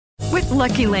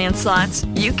Lucky Land Slots,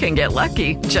 you can get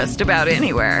lucky just about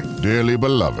anywhere. Dearly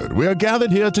beloved, we are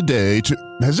gathered here today to...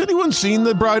 Has anyone seen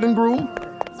the bride and groom?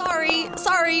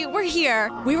 Sorry, we're here.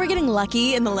 We were getting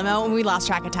lucky in the limo and we lost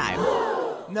track of time.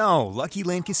 No, Lucky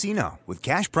Land Casino, with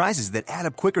cash prizes that add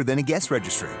up quicker than a guest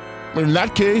registry. In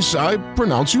that case, I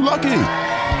pronounce you lucky.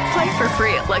 Play for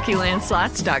free at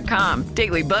LuckyLandSlots.com.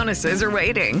 Daily bonuses are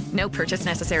waiting. No purchase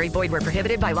necessary. Void where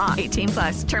prohibited by law.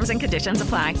 18+. Terms and conditions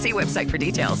apply. See website for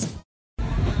details.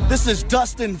 This is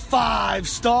Dustin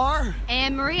 5-Star.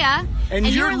 And Maria. And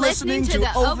you're listening to the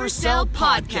Oversell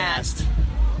Podcast.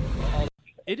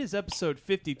 It is episode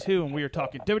 52, and we are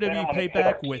talking WWE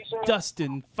Payback with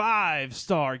Dustin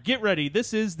 5-Star. Get ready.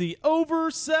 This is the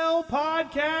Oversell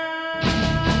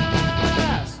Podcast.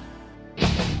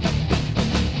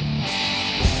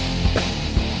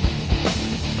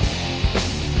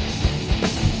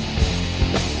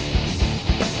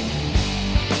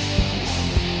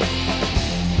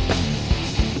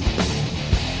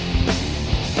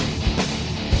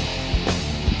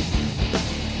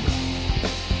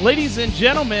 Ladies and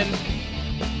gentlemen,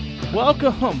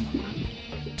 welcome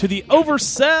to the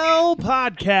Oversell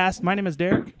Podcast. My name is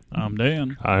Derek. I'm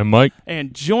Dan. I'm Mike.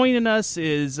 And joining us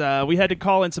is, we had to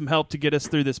call in some help to get us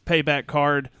through this Payback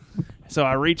card. So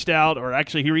I reached out, or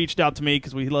actually he reached out to me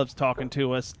because he loves talking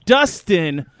to us.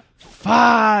 Dustin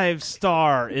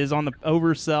 5-Star is on the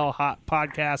Oversell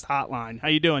Podcast hotline. How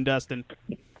you doing, Dustin?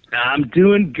 I'm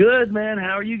doing good, man.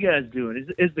 How are you guys doing?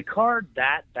 Is the card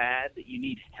that bad that you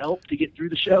need help to get through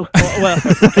the show? Well,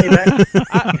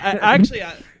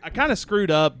 I kind of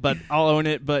screwed up, but I'll own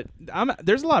it. But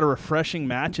there's a lot of refreshing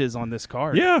matches on this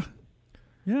card. Yeah.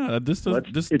 This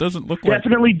doesn't look like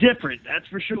definitely different. That's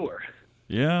for sure.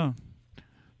 Yeah,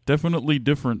 definitely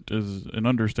different is an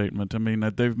understatement. I mean,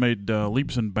 that they've made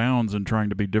leaps and bounds in trying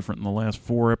to be different in the last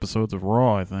 4 episodes of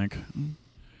Raw, I think.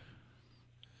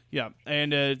 Yeah,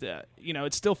 and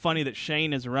it's still funny that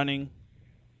Shane is running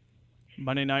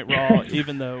Monday Night Raw,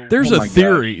 even though there's a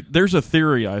theory. There's a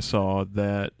theory I saw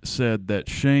that said that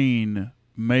Shane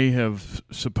may have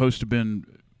supposed to have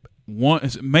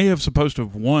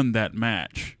won that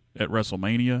match at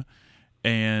WrestleMania,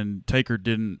 and Taker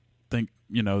didn't think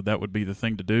that would be the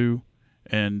thing to do,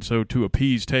 and so to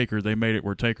appease Taker, they made it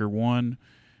where Taker won,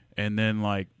 and then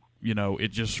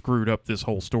it just screwed up this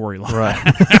whole storyline. Right.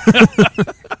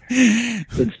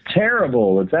 It's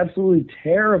terrible. It's absolutely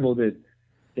terrible that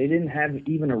they didn't have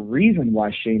even a reason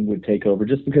why Shane would take over,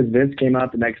 just because Vince came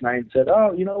out the next night and said,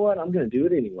 oh, you know what, I'm going to do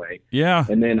it anyway. Yeah.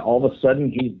 And then all of a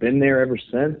sudden he's been there ever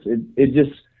since. It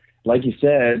just, like you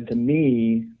said, to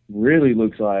me, really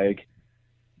looks like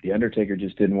The Undertaker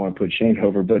just didn't want to put Shane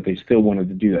over, but they still wanted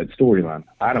to do that storyline.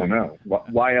 I don't know.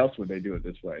 Why else would they do it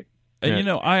this way? And,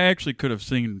 I actually could have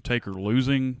seen Taker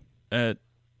losing at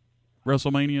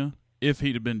WrestleMania if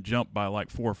he'd have been jumped by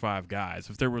 4 or 5 guys.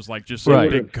 If there was just a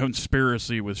big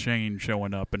conspiracy with Shane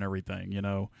showing up and everything, It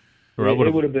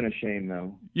would have been a shame,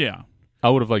 though. Yeah. I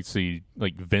would have liked to see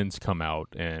Vince come out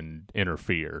and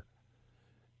interfere.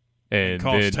 And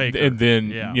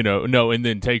then and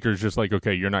then Taker's just like,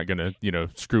 okay, you're not going to,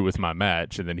 screw with my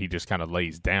match, and then he just kind of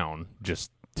lays down just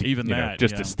to,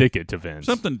 to stick it to Vince.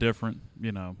 Something different,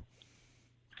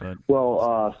 But.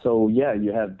 Well,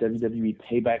 you have WWE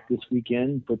Payback this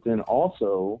weekend, but then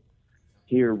also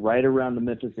here right around the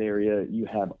Memphis area, you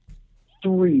have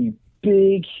 3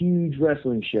 big, huge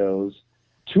wrestling shows,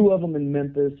 2 of them in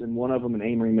Memphis and 1 of them in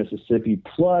Amory, Mississippi.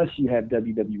 Plus, you have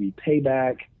WWE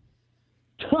Payback.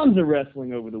 Tons of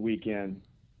wrestling over the weekend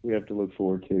we have to look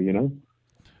forward to,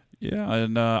 Yeah,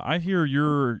 and I hear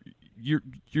you're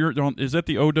on. Is that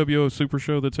the OWO Super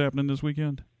Show that's happening this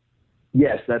weekend?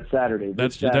 Yes, that's Saturday.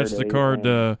 That's the card.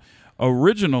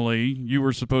 Originally, you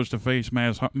were supposed to face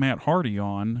Matt Hardy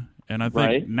on, and I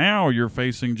think now you're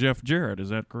facing Jeff Jarrett. Is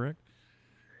that correct?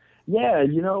 Yeah, I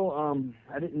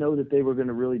didn't know that they were going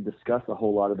to really discuss a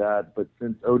whole lot of that, but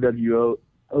since OWO,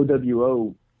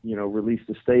 released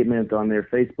a statement on their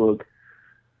Facebook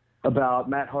about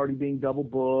Matt Hardy being double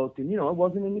booked, and it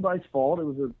wasn't anybody's fault. It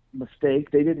was a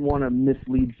mistake. They didn't want to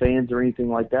mislead fans or anything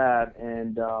like that,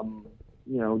 and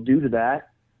due to that,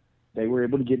 they were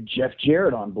able to get Jeff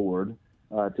Jarrett on board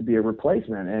to be a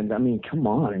replacement. And, I mean, come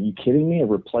on. Are you kidding me? A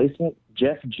replacement?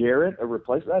 Jeff Jarrett, a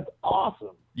replacement? That's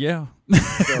awesome. Yeah.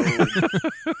 So,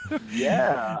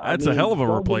 yeah. That's a hell of a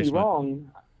replacement. Don't get me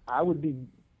wrong. I would be,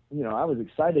 I was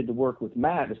excited to work with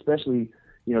Matt, especially,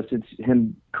 since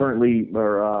him currently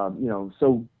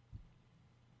so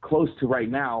close to right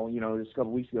now, just a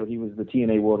couple weeks ago, he was the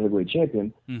TNA World Heavyweight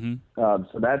Champion. Mm-hmm.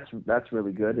 So that's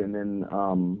really good. And then,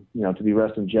 to be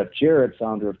wrestling Jeff Jarrett,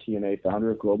 founder of TNA,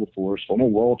 founder of Global Force, former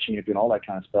world champion, all that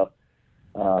kind of stuff.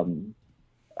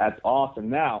 That's awesome.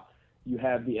 Now, you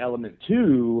have the element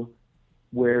 2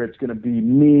 where it's going to be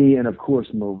me and, of course,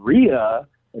 Maria.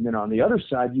 And then on the other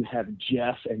side, you have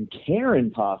Jeff and Karen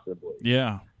possibly.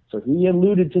 Yeah. So he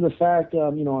alluded to the fact,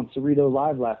 on Cerrito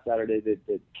Live last Saturday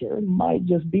that Karen might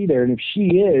just be there. And if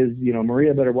she is,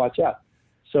 Maria better watch out.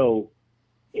 So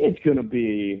it's going to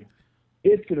be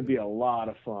a lot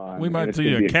of fun. We might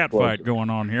see a cat fight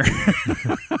going on here.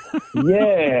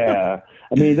 Yeah.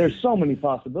 I mean, there's so many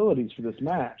possibilities for this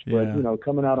match. But,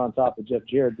 coming out on top of Jeff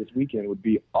Jarrett this weekend would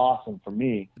be awesome for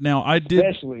me. Now, I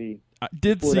did see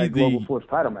that Global Force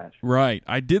title match. Right.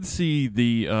 I did see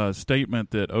the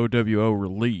statement that OWO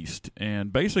released,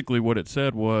 and basically what it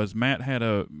said was Matt had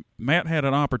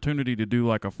an opportunity to do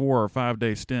like a 4 or 5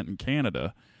 day stint in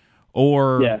Canada,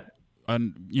 or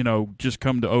just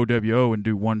come to OWO and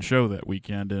do one show that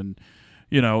weekend, and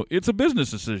it's a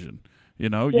business decision. You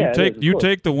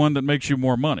take the one that makes you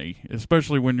more money,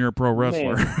 especially when you're a pro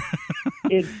wrestler.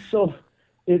 It's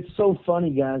so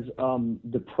funny, guys.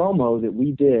 The promo that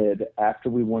we did after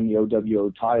we won the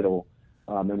OWO title,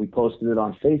 and we posted it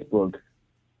on Facebook,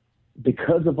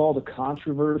 because of all the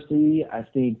controversy, I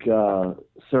think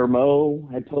Sir Mo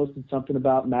had posted something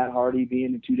about Matt Hardy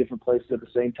being in 2 different places at the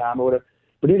same time or whatever.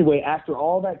 But anyway, after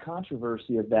all that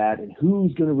controversy of that and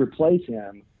who's going to replace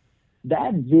him,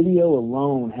 that video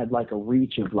alone had like a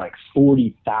reach of like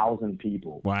 40,000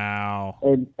 people. Wow.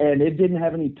 And it didn't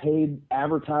have any paid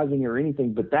advertising or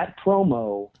anything, but that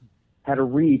promo had a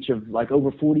reach of like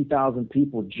over 40,000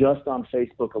 people just on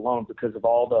Facebook alone because of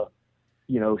all the,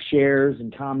 shares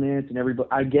and comments and everybody.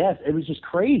 I guess it was just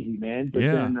crazy, man. But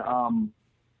then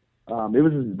it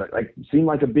was like seemed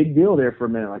like a big deal there for a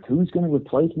minute. Like, who's going to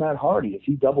replace Matt Hardy? If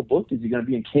he double booked, is he going to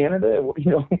be in Canada?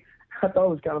 I thought it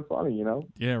was kind of funny,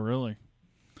 Yeah, really.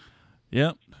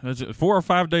 Yep. Is it 4 or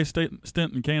 5 day stint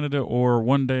in Canada or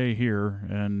 1 day here?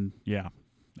 And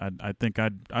I think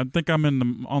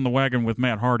I'm on the wagon with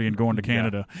Matt Hardy and going to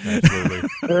Canada. Yeah, absolutely.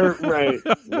 Right.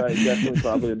 Definitely,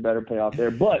 probably a better payoff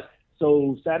there. But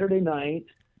so Saturday night,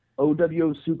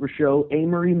 OWO Super Show,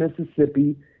 Amory,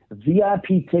 Mississippi.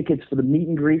 VIP tickets for the meet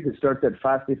and greet that starts at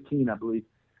 $5:15, I believe,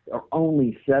 are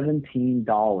only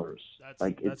 $17.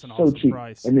 It's an so awesome cheap.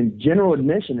 price. And then general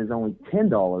admission is only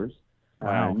 $10.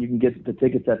 Wow. You can get the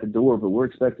tickets at the door, but we're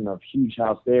expecting a huge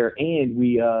house there. And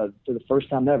we, for the first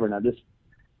time ever, now this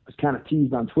was kind of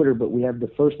teased on Twitter, but we have the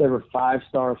first ever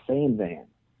 5-star fan van.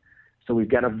 So we've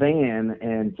got a van,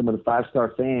 and some of the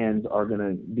 5-star fans are going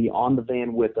to be on the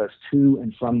van with us to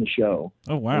and from the show.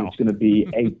 Oh, wow. And it's going to be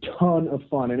a ton of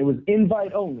fun. And it was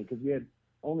invite only because we had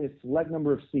only a select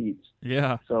number of seats.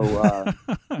 Yeah. So,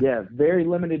 very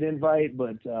limited invite,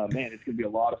 but, man, it's going to be a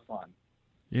lot of fun.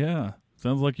 Yeah.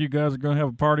 Sounds like you guys are going to have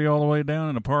a party all the way down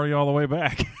and a party all the way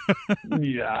back.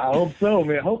 Yeah, I hope so,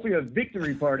 man. Hopefully a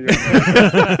victory party.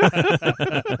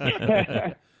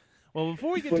 Well,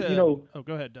 before we get to...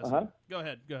 go ahead, Dustin. Uh-huh. Go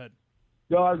ahead.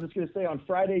 No, I was just going to say, on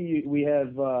Friday, we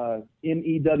have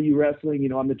MEW Wrestling.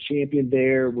 I'm the champion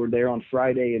there. We're there on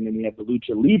Friday, and then we have the Lucha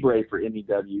Libre for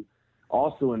MEW,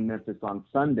 also in Memphis on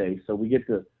Sunday. So we get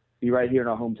to be right here in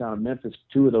our hometown of Memphis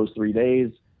 2 of those 3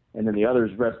 days, and then the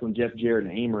others wrestling Jeff Jarrett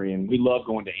and Amory. And we love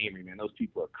going to Amory, man. Those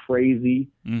people are crazy.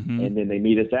 Mm-hmm. And then they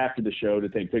meet us after the show to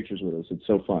take pictures with us. It's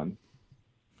so fun.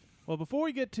 Well, before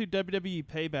we get to WWE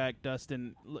Payback,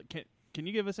 Dustin, can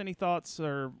you give us any thoughts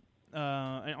or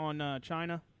on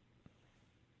China?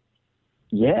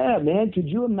 Yeah, man. Could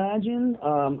you imagine?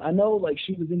 I know,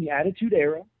 she was in the Attitude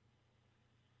Era.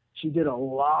 She did a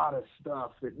lot of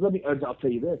stuff. I'll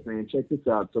tell you this, man. Check this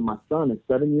out. So my son is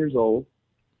 7 years old.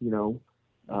 He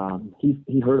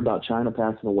heard about China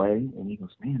passing away, and he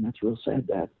goes, "Man, that's real sad,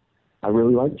 Dad. I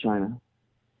really like China."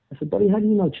 I said, "Buddy, how do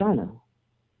you know China?"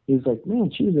 He was like,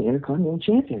 "Man, she was an Intercontinental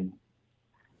Champion."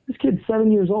 This kid's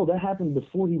 7 years old. That happened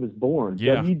before he was born.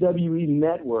 Yeah. WWE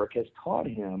Network has taught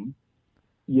him,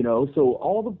 so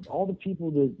all the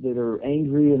people that are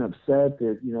angry and upset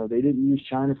that, they didn't use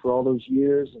China for all those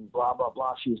years and blah, blah,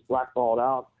 blah, she was blackballed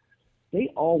out,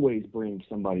 they always bring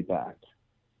somebody back.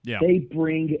 Yeah. They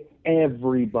bring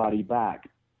everybody back.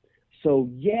 So,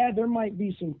 yeah, there might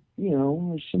be some,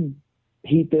 there's some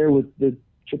heat there with the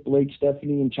Triple H,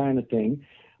 Stephanie, and China thing.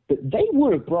 But they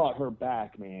would have brought her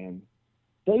back, man.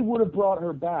 They would have brought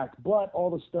her back. But all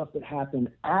the stuff that happened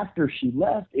after she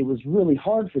left, it was really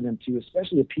hard for them to,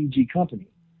 especially a PG company.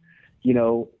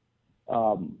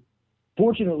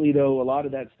 Fortunately, though, a lot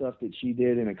of that stuff that she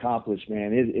did and accomplished,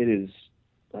 man, it is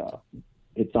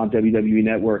it's on WWE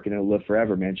Network, and it'll live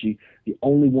forever, man. She, the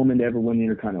only woman to ever win the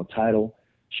Intercontinental title.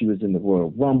 She was in the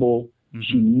Royal Rumble. Mm-hmm.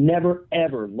 She never,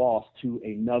 ever lost to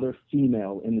another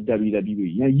female in the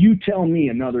WWE. Now, you tell me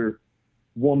another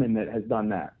woman that has done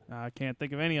that. I can't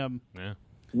think of any of them. Yeah.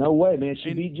 No way, man.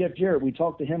 She beat Jeff Jarrett. We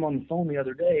talked to him on the phone the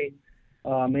other day,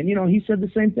 and, he said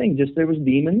the same thing. Just there was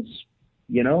demons,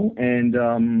 and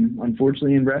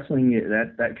unfortunately in wrestling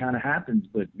that kind of happens.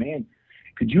 But, man,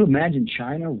 could you imagine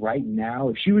China right now?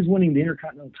 If she was winning the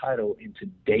Intercontinental title in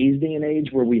today's day and age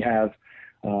where we have,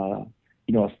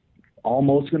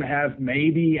 almost going to have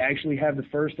actually have the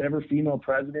first ever female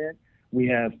president. We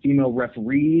have female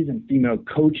referees and female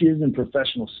coaches in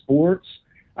professional sports.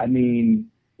 I mean,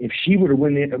 if she were to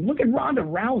win look at Ronda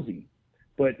Rousey.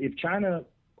 But if China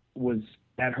was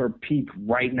at her peak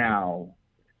right now,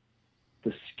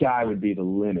 the sky would be the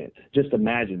limit. Just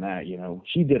imagine that,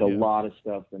 She did a lot of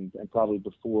stuff and probably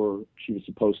before she was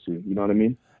supposed to. You know what I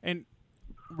mean? And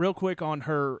real quick on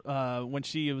her, when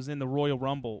she was in the Royal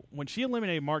Rumble, when she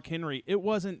eliminated Mark Henry, it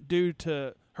wasn't due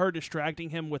to her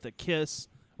distracting him with a kiss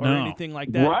or anything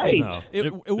like that. Right. No.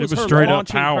 It was her straight up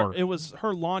power. It was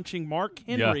her launching Mark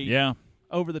Henry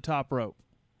over the top rope.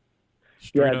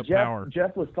 Straight up power.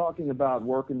 Jeff was talking about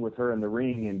working with her in the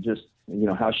ring and just,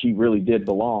 how she really did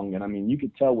belong. And, I mean, you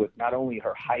could tell with not only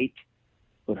her height,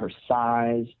 but her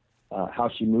size, how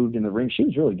she moved in the ring. She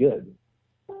was really good.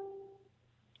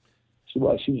 She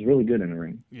was really good in the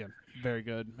ring. Yeah, very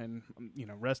good. And,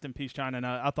 rest in peace, China. And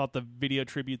I thought the video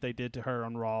tribute they did to her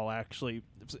on Raw, actually,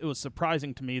 it was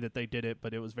surprising to me that they did it,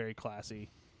 but it was very classy.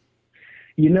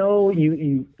 You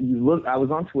look, I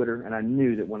was on Twitter, and I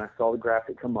knew that when I saw the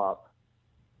graphic come up,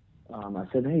 I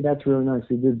said, hey, that's really nice.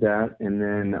 They did that. And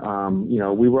then,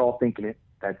 we were all thinking it.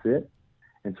 That's it.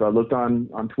 And so I looked on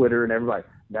Twitter, and everybody,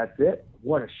 that's it?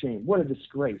 What a shame. What a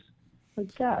disgrace.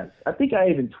 Like, guys, I think I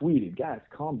even tweeted, guys,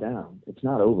 calm down. It's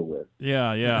not over with.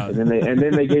 Yeah. And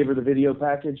then they gave her the video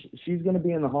package. She's going to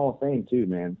be in the Hall of Fame too,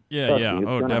 man. Yeah.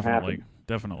 Oh,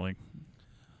 definitely.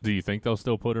 Do you think they'll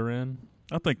still put her in?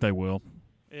 I think they will.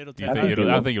 I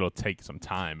think it'll take some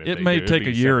time. It may take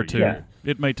a year or two. Yeah.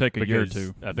 It may take a year or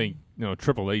two. I think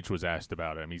Triple H was asked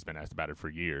about it. I mean, he's been asked about it for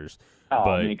years. Oh,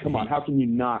 I mean, come on. How can you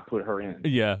not put her in?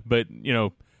 Yeah, but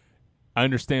I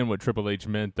understand what Triple H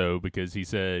meant, though, because he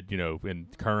said, in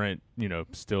current,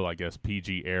 still, I guess,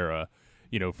 PG era,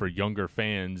 for younger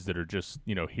fans that are just,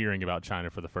 hearing about China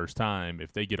for the first time,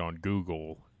 if they get on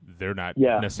Google, they're not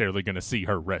necessarily going to see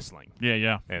her wrestling.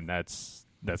 Yeah. And that's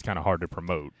kind of hard to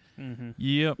promote. Mm-hmm.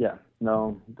 Yep. Yeah.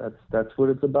 No, that's what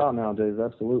it's about nowadays.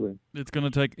 Absolutely. It's gonna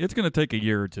take a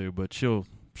year or two, but she'll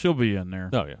be in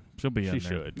there. Oh yeah, she'll be in there. She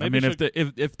should. I mean, if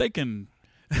they can.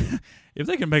 If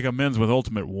they can make amends with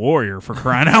Ultimate Warrior, for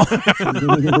crying out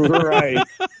loud. Right.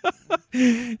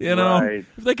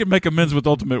 If they can make amends with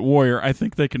Ultimate Warrior, I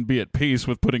think they can be at peace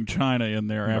with putting China in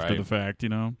there after the fact,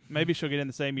 Maybe she'll get in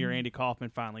the same year Andy Kaufman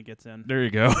finally gets in. There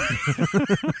you go.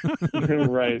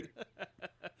 Right.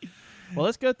 Well,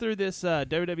 let's go through this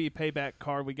WWE Payback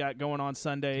card we got going on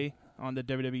Sunday on the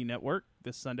WWE Network.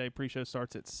 This Sunday pre-show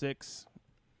starts at 6.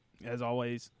 As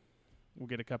always, we'll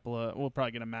get we'll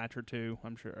probably get a match or two,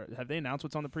 I'm sure. Have they announced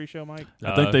what's on the pre-show, Mike?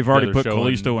 I think they've already put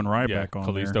Kalisto and Ryback on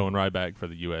Kalisto there. and Ryback for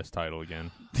the U.S. title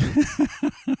again.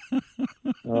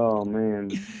 Oh, man.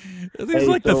 It's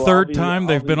like the third time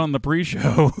they've been on the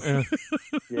pre-show.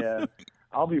 Yeah.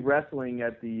 I'll be wrestling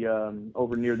at the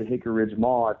over near the Hickory Ridge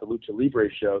Mall at the Lucha Libre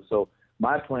show, so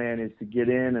my plan is to get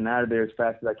in and out of there as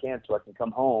fast as I can so I can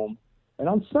come home. And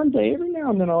on Sunday, every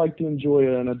now and then, I like to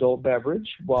enjoy an adult beverage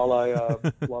while I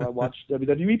watch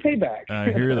WWE Payback.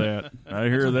 I hear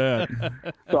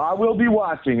that. So I will be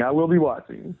watching.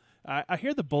 I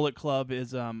hear the Bullet Club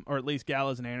is, or at least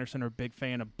Gallows and Anderson are a big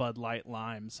fan of Bud Light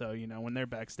Lime. So, when they're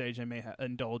backstage, they may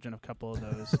indulge in a couple of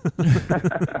those.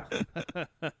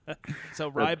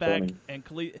 So Ryback and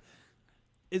Kalisto.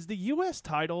 Is the U.S.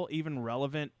 title even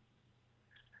relevant?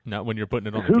 Not when you're putting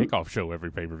it on the kickoff show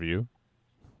every pay-per-view.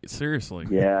 Seriously.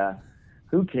 Yeah.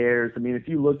 Who cares? I mean, if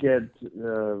you look at,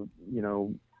 for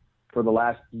the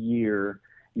last year,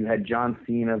 you had John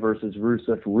Cena versus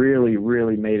Rusev really,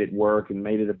 really made it work and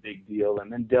made it a big deal.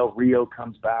 And then Del Rio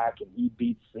comes back and he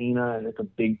beats Cena and it's a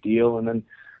big deal. And then,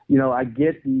 I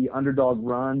get the underdog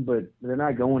run, but they're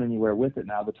not going anywhere with it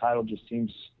now. The title just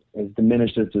seems as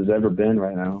diminished as it's ever been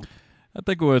right now. I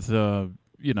think with, and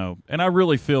I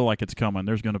really feel like it's coming.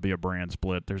 There's going to be a brand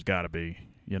split. There's got to be.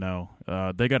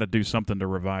 They got to do something to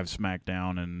revive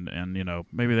SmackDown, and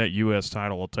maybe that U.S.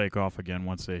 title will take off again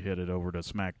once they hit it over to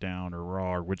SmackDown or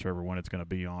Raw or whichever one it's going to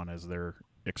be on as their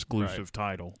exclusive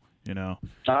title.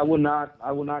 I will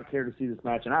not care to see this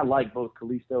match, and I like both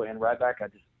Kalisto and Ryback.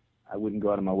 I wouldn't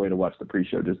go out of my way to watch the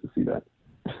pre-show just to see that.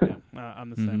 I'm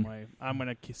the same way. I'm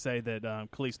going to say that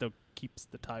Kalisto keeps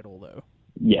the title, though.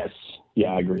 Yes.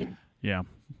 Yeah, I agree. Yeah.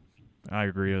 I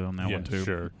agree on that one too.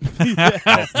 Sure.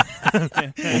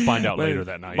 We'll find out later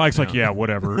that night. Mike's like, yeah,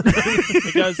 whatever.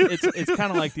 Because it's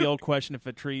kind of like the old question: if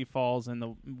a tree falls in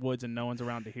the woods and no one's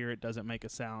around to hear it, does it make a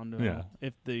sound? Yeah.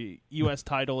 If the U.S.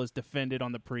 title is defended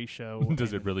on the pre-show,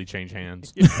 does it really change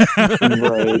hands?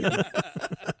 Right.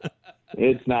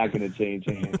 It's not going to change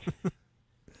hands.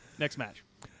 Next match.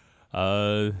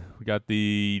 We got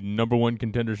the number one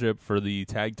contendership for the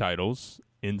tag titles: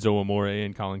 Enzo Amore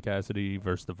and Colin Cassidy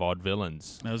versus the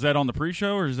Vaudevillains. Now, is that on the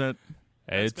pre-show or is that?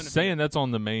 It's saying that's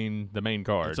on the main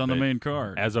card. It's on the main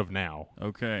card as of now.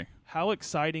 Okay. How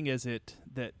exciting is it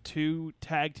that two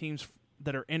tag teams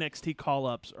that are NXT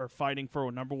call-ups are fighting for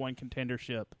a number one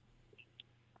contendership?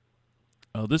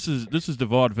 Oh, this is the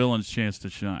Vaudevillains' chance to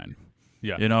shine.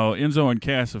 Yeah. You know, Enzo and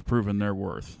Cass have proven their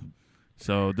worth.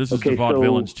 So this is the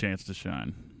Vaudevillains' chance to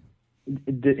shine.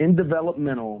 In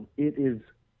developmental, it is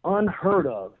unheard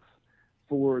of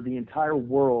for the entire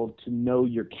world to know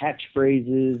your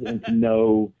catchphrases and to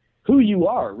know who you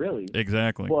are, really.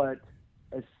 Exactly. But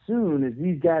as soon as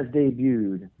these guys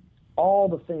debuted, all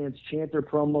the fans chant their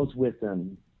promos with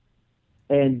them,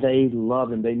 and they love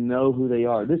them. They know who they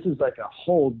are. This is like a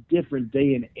whole different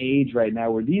day and age right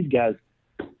now where these guys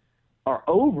are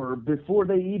over before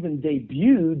they even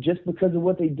debuted just because of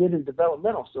what they did in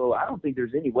developmental. So I don't think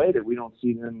there's any way that we don't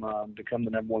see them become the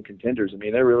number one contenders. I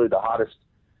mean, they're really the hottest,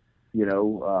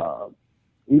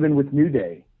 even with New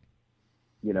Day.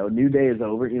 New Day is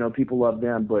over. People love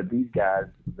them, but these guys,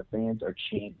 the fans are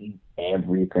chanting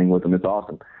everything with them. It's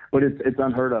awesome. But it's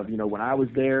unheard of. When I was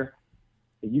there,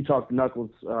 you talked to Knuckles,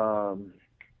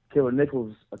 Killer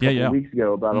Nichols a couple of weeks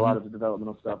ago about a lot of the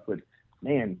developmental stuff, but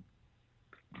man,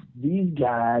 these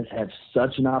guys have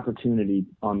such an opportunity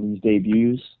on these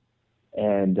debuts,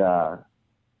 and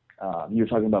you were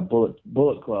talking about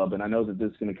Bullet Club, and I know that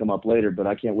this is going to come up later, but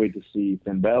I can't wait to see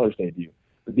Finn Balor's debut.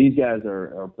 But these guys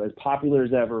are as popular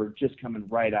as ever, just coming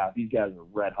right out. These guys are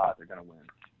red hot. They're going to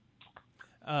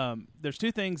win. There's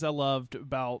two things I loved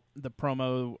about the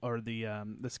promo or the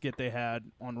skit they had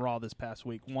on Raw this past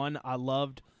week. One, I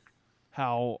loved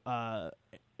how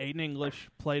Aiden English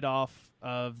played off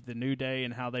of the New Day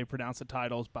and how they pronounce the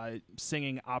titles by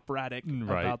singing operatic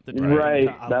about the dragon.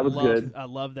 Right, that was good. I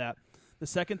love that. The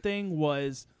second thing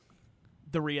was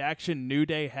the reaction New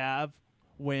Day have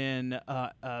when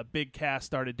Big Cass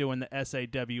started doing the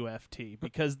SAWFT,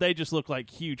 because they just look like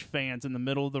huge fans in the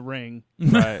middle of the ring.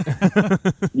 Right.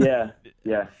 Yeah.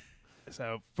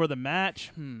 So for the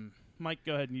match, Mike,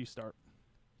 go ahead and you start.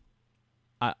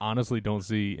 I honestly don't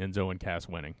see Enzo and Cass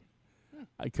winning.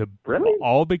 I could really?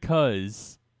 All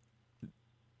because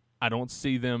I don't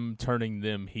see them turning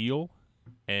them heel,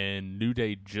 and New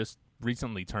Day just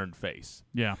recently turned face.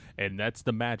 Yeah. And that's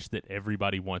the match that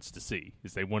everybody wants to see,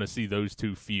 is they want to see those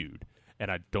two feud.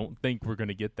 And I don't think we're going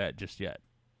to get that just yet.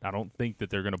 I don't think that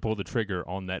they're going to pull the trigger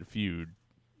on that feud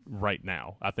right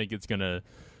now. I think it's going to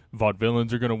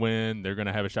Vaudevillains are going to win. They're going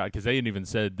to have a shot, because they hadn't even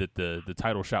said that the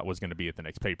title shot was going to be at the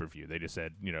next pay-per-view. They just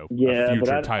said, a future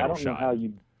but title I don't shot. know how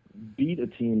you beat a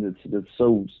team that's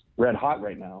so red hot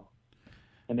right now,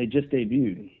 and they just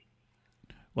debuted.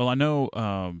 Well, I know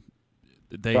I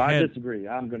disagree.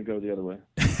 I'm going to go the other way.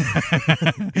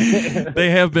 They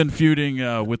have been feuding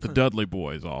with the Dudley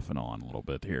Boys off and on a little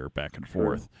bit here, back and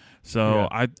forth. So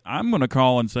I'm going to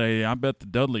call and say I bet the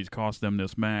Dudleys cost them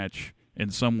this match in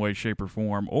some way, shape, or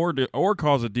form, or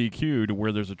cause a DQ to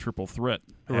where there's a triple threat.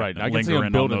 Right. I can see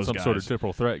them building some sort of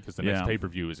triple threat, because the next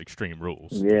pay-per-view is Extreme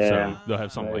Rules. Yeah. So they'll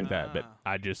have something like that. But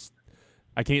I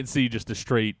can't see just a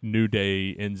straight New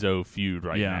Day Enzo feud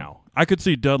right now. I could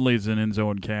see Dudley's and Enzo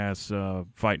and Cass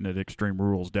fighting at Extreme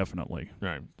Rules, definitely.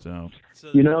 Right. So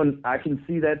I can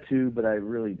see that too, but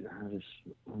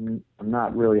I'm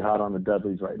not really hot on the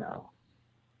Dudleys right now.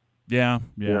 Yeah.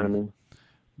 You know what I mean?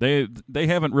 They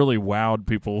haven't really wowed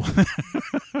people.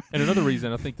 And another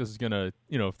reason I think this is going to,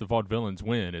 if the Vaudevillains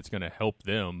win, it's going to help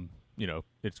them,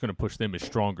 it's going to push them as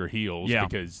stronger heels,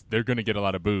 because they're going to get a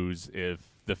lot of boos if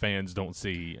the fans don't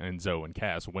see Enzo and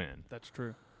Cass win. That's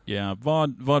true. Yeah,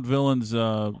 Vaudevillains,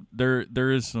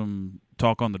 there is some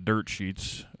talk on the dirt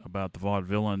sheets about the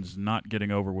Vaudevillains not getting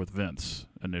over with Vince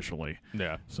initially.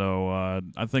 Yeah. So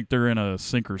I think they're in a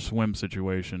sink or swim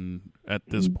situation at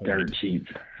this point. Dirt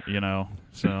sheets.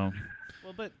 So.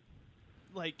 Well, but,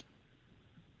 like,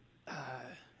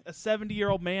 a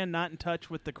 70-year-old man not in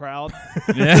touch with the crowd.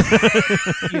 It's...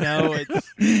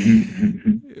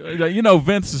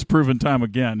 Vince has proven time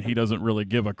again he doesn't really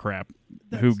give a crap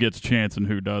who gets chance and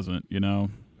who doesn't.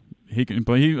 He'll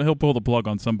pull the plug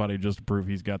on somebody just to prove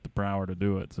he's got the power to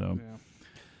do it. So,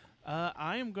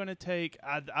 I am going to take.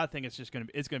 I think it's going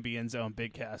to be Enzo and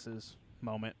Big Cass's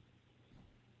moment.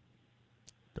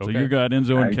 So you got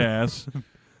Enzo and Cass.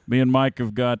 Me and Mike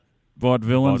have got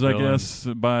Vaudevillains, I guess,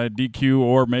 by DQ,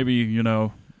 or maybe,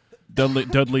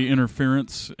 Dudley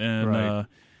Interference. And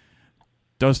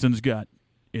Dustin's got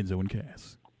Enzo and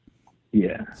Cass.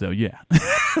 Yeah. So, yeah.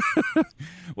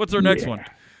 What's our next one?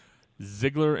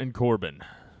 Ziggler and Corbin.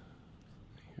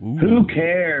 Ooh. Who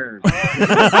cares?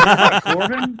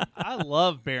 Corbin? I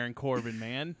love Baron Corbin,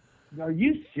 man. Are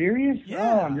you serious?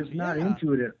 Yeah, I'm just not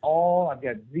into it at all. I've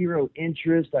got zero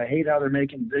interest. I hate how they're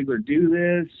making Ziggler do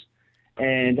this.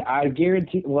 And I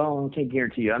guarantee, well, I can't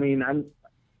guarantee you. I mean,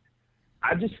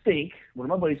 I just think,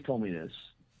 one of my buddies told me this,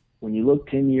 when you look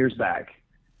 10 years back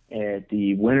at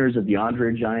the winners of the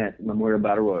Andre Giant Memorial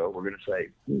Battle Royal, we're going to say,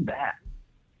 who's that?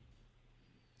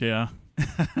 Yeah.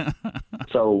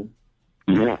 So,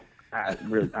 I'm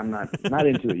not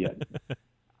into it yet.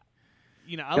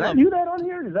 Can I do that on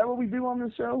here? Is that what we do on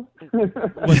this show?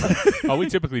 We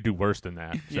typically do worse than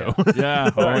that. So.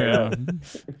 Yeah. Oh,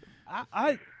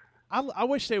 yeah. I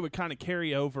wish they would kind of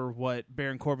carry over what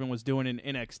Baron Corbin was doing in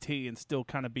NXT and still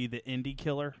kind of be the indie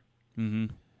killer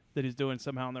that he's doing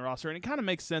somehow on the roster. And it kind of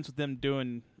makes sense with them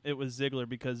doing it with Ziggler,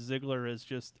 because Ziggler is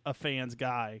just a fan's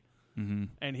guy.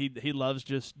 And he loves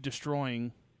just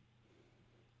destroying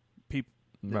people,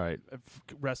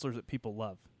 wrestlers that people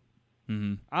love.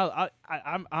 I'm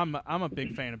a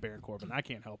big fan of Baron Corbin. I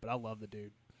can't help it. I love the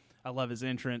dude. I love his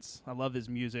entrance. I love his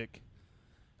music.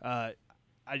 I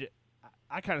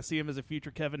kind of see him as a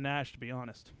future Kevin Nash, to be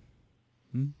honest.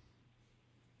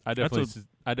 I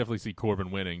definitely see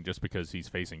Corbin winning just because he's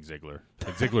facing Ziggler.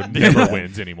 And Ziggler never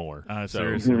wins anymore.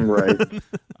 Seriously, right?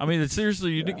 I mean,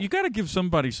 seriously, you got to give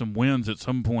somebody some wins at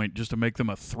some point just to make them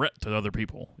a threat to other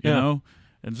people. You know.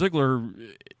 And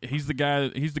Ziggler, he's the guy.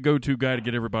 He's the go-to guy to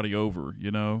get everybody over.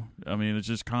 I mean, it's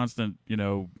just constant.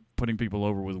 Putting people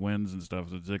over with wins and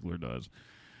stuff that Ziggler does.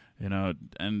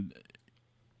 And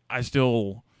I'm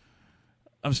still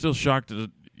shocked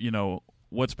at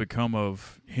what's become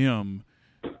of him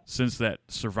since that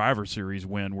Survivor Series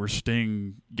win, where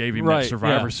Sting gave him that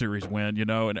Survivor Series win.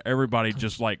 And everybody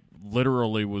just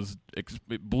literally it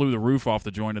blew the roof off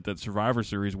the joint at that Survivor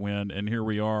Series win, and here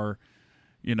we are.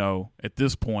 At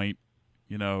this point,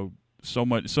 so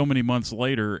many months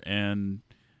later, and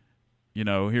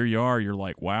here you are. You're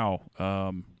like, wow.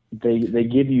 They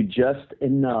give you just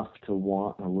enough to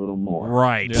want a little more.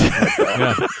 Right.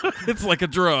 Yeah. It's like a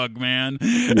drug, man.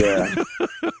 Yeah.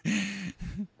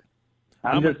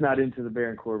 I'm just not into the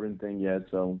Baron Corbin thing yet.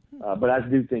 So, but I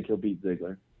do think he'll beat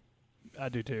Ziggler. I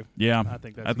do too. Yeah.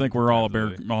 I think we're all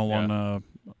on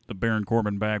the Baron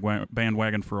Corbin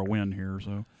bandwagon for a win here.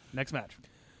 So next match.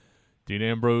 Dean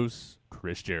Ambrose,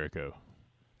 Chris Jericho.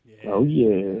 Yeah. Oh,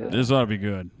 yeah. This ought to be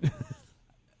good.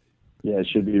 Yeah, it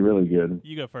should be really good.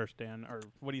 You go first, Dan. Or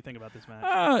what do you think about this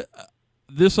match?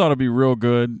 This ought to be real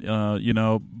good.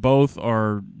 Both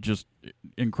are just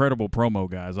incredible promo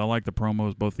guys. I like the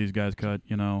promos both these guys cut.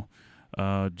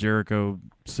 Jericho,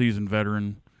 seasoned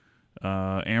veteran.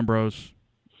 Ambrose,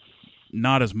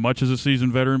 not as much as a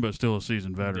seasoned veteran, but still a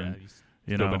seasoned veteran. Yeah, he's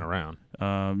still been around.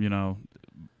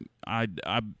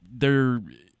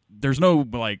 There's no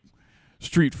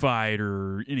street fight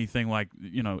or anything like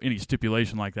any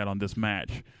stipulation like that on this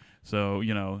match. So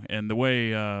and the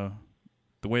way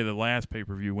the last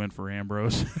pay-per-view went for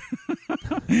Ambrose,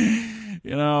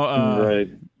 right.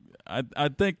 I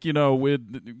think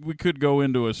we could go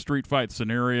into a street fight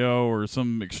scenario or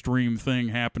some extreme thing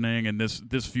happening, and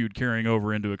this feud carrying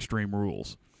over into Extreme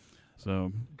Rules.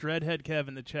 So Dreadhead Kev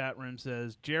in the chat room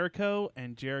says Jericho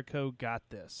and Jericho got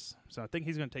this. So I think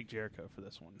he's going to take Jericho for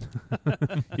this one.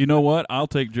 You know what? I'll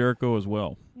take Jericho as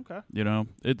well. Okay.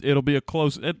 It'll be a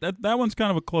close. That one's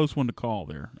kind of a close one to call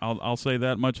there. I'll say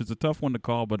that much. It's a tough one to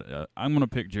call, but I'm going to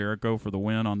pick Jericho for the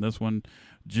win on this one,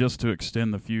 just to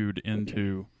extend the feud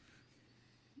into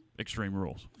Extreme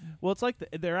Rules. Well, it's like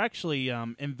they're actually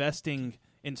investing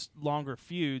in longer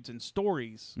feuds and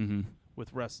stories. Mm-hmm.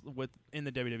 with in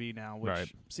the WWE now,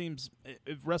 which seems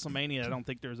if WrestleMania, I don't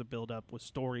think there's a build up with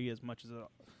story as much as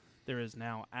there is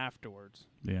now afterwards.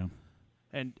 Yeah.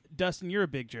 And Dustin, you're a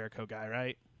big Jericho guy,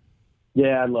 right?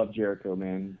 Yeah, I love Jericho,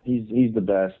 man. He's the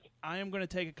best. I am going to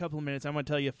take a couple of minutes. I'm going to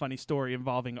tell you a funny story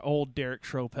involving old Derek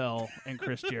Chappelle and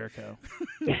Chris Jericho.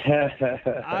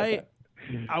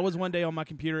 I was one day on my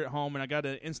computer at home, and I got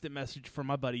an instant message from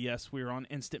my buddy. Yes, we were on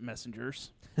instant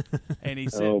messengers. And he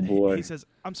said, "Oh boy!" He says,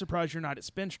 "I'm surprised you're not at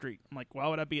Spin Street." I'm like, "Why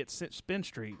would I be at Spin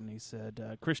Street?" And he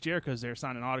said, "Chris Jericho's there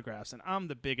signing autographs, and I'm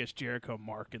the biggest Jericho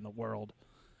mark in the world."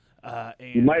 And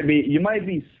you might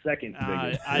be second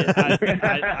biggest.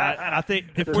 I think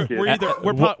if we're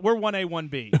 1A,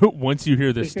 1B. Once you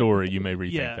hear this story, you may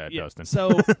rethink that, Dustin.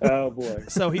 So, oh boy.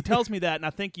 So he tells me that, and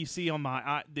I think you see on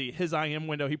his IM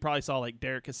window, he probably saw like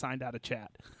Derek has signed out a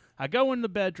chat. I go in the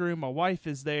bedroom, my wife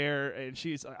is there, and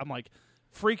I'm like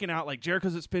freaking out, like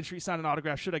Jericho's at Spin Street signing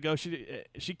autographs. Should I go? She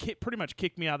pretty much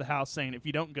kicked me out of the house, saying if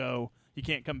you don't go, you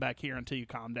can't come back here until you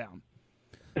calm down.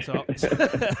 So,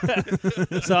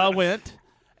 so I went,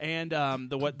 and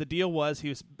what the deal was, he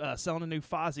was selling a new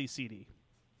Fozzy CD,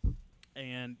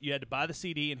 and you had to buy the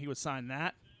CD, and he would sign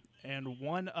that and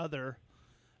one other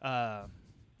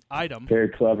item. Very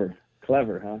clever,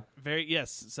 huh?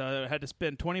 Yes. So I had to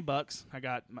spend $20. I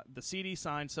got the CD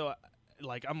signed. So,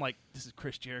 I'm like, this is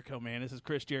Chris Jericho, man. This is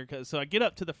Chris Jericho. So I get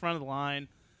up to the front of the line.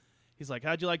 He's like,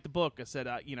 "How'd you like the book?" I said,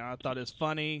 I thought it was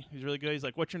funny. He's really good. He's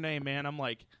like, "What's your name, man?" I'm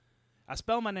like, I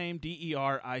spell my name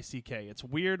Derick. It's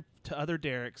weird to other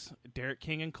Dereks, Derek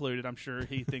King included. I'm sure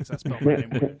he thinks I spell my name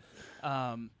weird.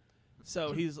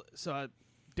 So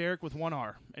Derek with one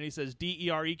R, and he says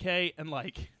Derek, and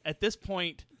at this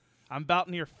point, I'm about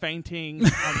near fainting.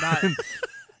 I'm not,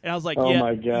 and I was like, "Oh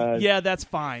my god, yeah, that's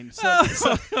fine." So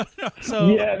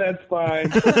yeah, that's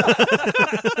fine.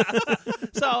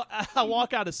 So I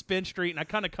walk out of Spin Street, and I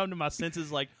kind of come to my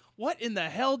senses, like, what in the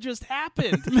hell just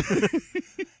happened?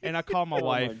 And I call my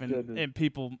wife, and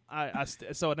people.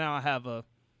 So now I have a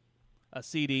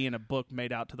CD and a book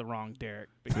made out to the wrong Derek.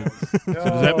 So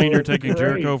does that mean you're taking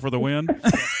Jericho for the win?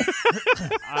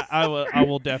 I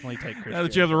will definitely take Chris. Now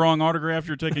that you have the wrong autograph,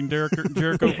 you're taking Jericho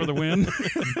for the win?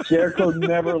 Jericho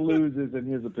never loses, in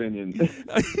his opinion.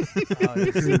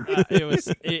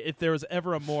 If there was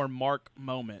ever a more Mark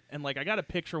moment, and I got a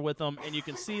picture with him, and you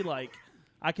can see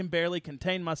I can barely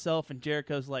contain myself, and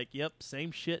Jericho's like, "Yep,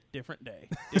 same shit, different day,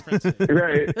 different city."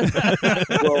 Right.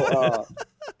 Well,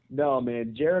 no,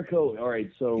 man, Jericho. All right,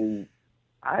 so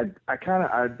I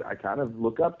kind of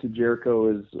look up to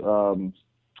Jericho as.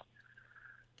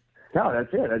 No,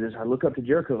 that's it. I look up to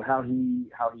Jericho, how he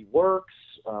works,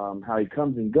 how he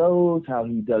comes and goes, how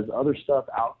he does other stuff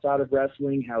outside of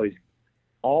wrestling, how he's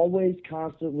always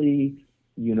constantly,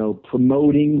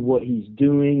 promoting what he's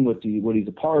doing, what he's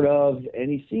a part of,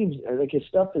 and he seems like his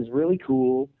stuff is really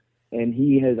cool. And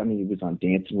he was on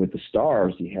Dancing with the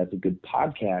Stars. He has a good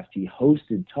podcast. He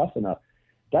hosted Tough Enough.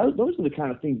 Those are the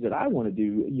kind of things that I want to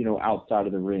do, outside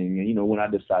of the ring, and when I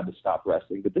decide to stop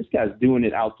wrestling. But this guy's doing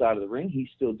it outside of the ring. He's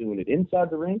still doing it inside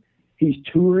the ring. He's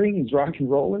touring. He's rock and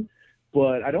rolling.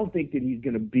 But I don't think that he's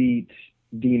going to beat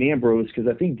Dean Ambrose, because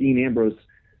I think Dean Ambrose,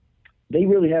 they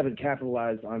really haven't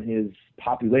capitalized on his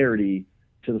popularity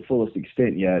to the fullest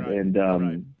extent yet. Right.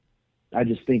 And I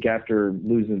just think after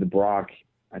losing to Brock,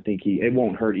 I think it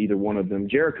won't hurt either one of them.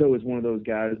 Jericho is one of those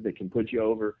guys that can put you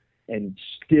over and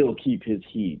still keep his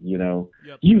heat, Yep.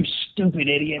 You stupid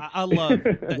idiot. I love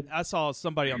that. I saw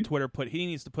somebody on Twitter he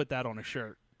needs to put that on a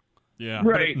shirt. Yeah.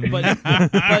 Right.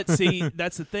 But see,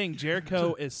 that's the thing.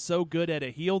 Jericho is so good at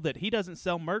a heel that he doesn't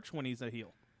sell merch when he's a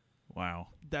heel. Wow.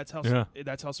 That's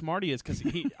how smart he is, because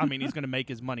he's going to make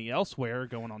his money elsewhere,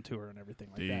 going on tour and everything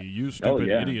like that. The "You Stupid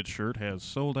Idiot" shirt has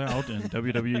sold out in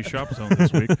WWE Shop Zone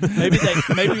this week.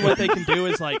 Maybe what they can do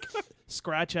is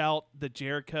scratch out the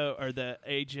Jericho or the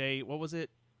AJ. What was it?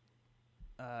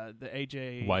 The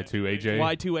AJ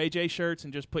Y2AJ shirts,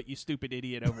 and just put "You Stupid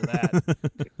Idiot" over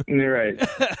that. You're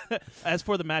right. As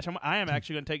for the match, I am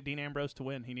actually going to take Dean Ambrose to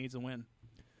win. He needs a win.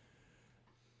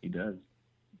 He does.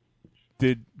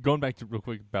 Going back to real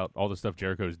quick about all the stuff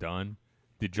Jericho's done,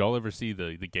 did y'all ever see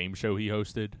the game show he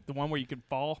hosted? The one where you could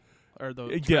fall? Or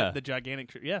the gigantic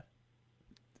yeah.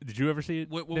 Did you ever see it?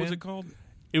 What was it called?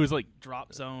 It was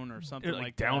Drop Zone or something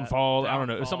like Downfall. that. I don't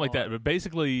know. Something like that. But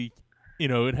basically,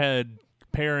 it had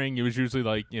pairing. It was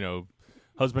usually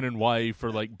husband and wife,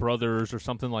 or brothers or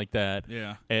something like that.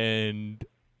 Yeah. And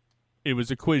it was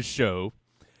a quiz show.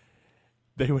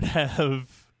 They would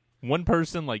have one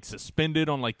person suspended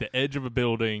on the edge of a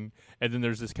building, and then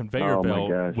there's this conveyor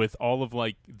belt with all of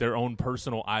their own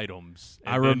personal items.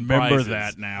 I remember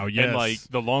that now. Yes. And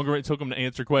the longer it took them to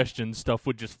answer questions, stuff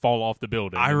would just fall off the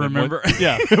building. I remember.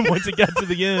 Once it got to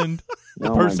the end,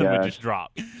 the person would just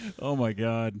drop. Oh my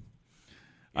god.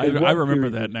 I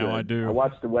remember that now. Good. I do. I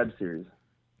watched the web series.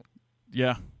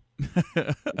 Yeah.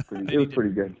 It was pretty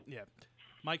good. Yeah.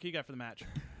 Mike, who you got for the match?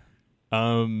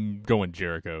 Going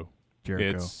Jericho.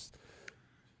 Jericho.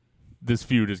 This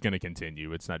feud is going to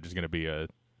continue. It's not just going to be a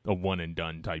one and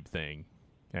done type thing.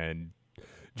 And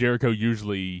Jericho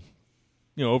usually,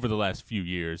 over the last few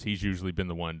years, he's usually been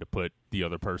the one to put the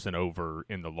other person over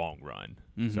in the long run.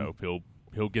 Mm-hmm. So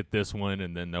he'll get this one,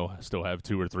 and then they'll still have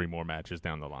 2 or 3 more matches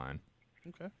down the line.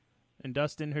 Okay. And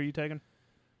Dustin, who are you taking?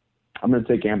 I'm going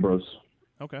to take Ambrose.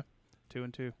 Okay.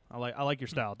 2-2. I like your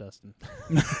style, Dustin.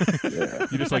 Yeah.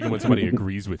 You just like it when somebody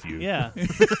agrees with you. Yeah.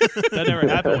 That never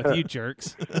happened with you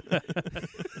jerks.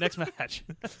 Next match.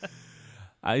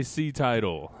 IC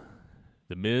title.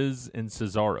 The Miz and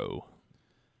Cesaro.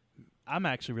 I'm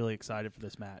actually really excited for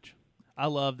this match. I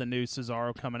love the new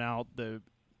Cesaro coming out, the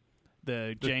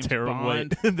James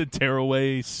Bond. The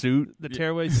tearaway suit. The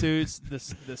tearaway suits,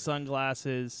 the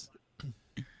sunglasses.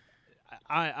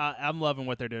 I'm loving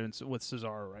what they're doing with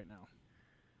Cesaro right now.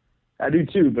 I do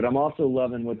too, but I'm also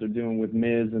loving what they're doing with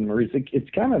Miz and Maurice. It's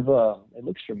kind of it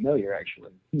looks familiar actually.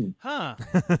 Huh?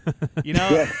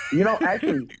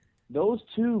 Actually, those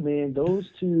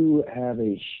two have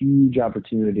a huge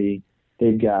opportunity.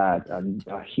 They've got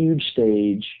a huge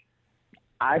stage.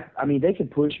 I mean, they could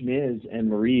push Miz and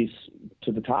Maurice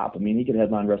to the top. I mean, he could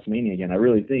headline WrestleMania again. I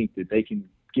really think that they can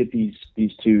get these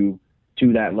two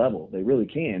to that level. They really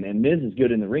can. And Miz is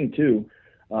good in the ring too.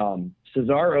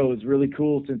 Cesaro is really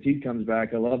cool since he comes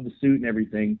back. I love the suit and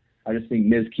everything. I just think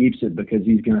Miz keeps it because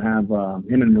he's going to have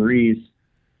him and Maurice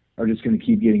are just going to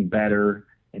keep getting better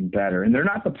and better. And they're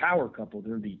not the power couple;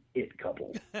 they're the it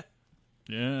couple.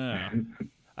 Yeah,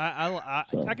 I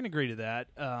can agree to that.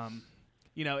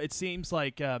 It seems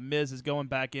like Miz is going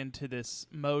back into this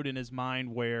mode in his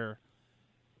mind where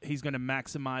he's going to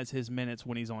maximize his minutes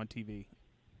when he's on TV.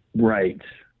 Right.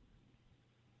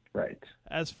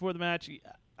 As for the match,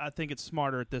 I think it's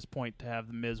smarter at this point to have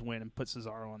the Miz win and put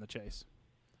Cesaro on the chase.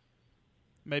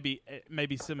 Maybe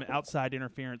some outside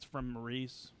interference from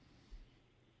Maurice.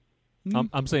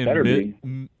 I'm saying I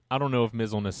don't know if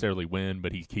Miz will necessarily win,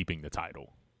 but he's keeping the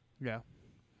title. Yeah.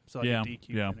 So like yeah, a DQ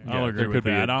yeah. winner. I'll agree with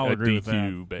that. I'll agree with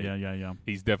that. But yeah.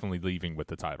 He's definitely leaving with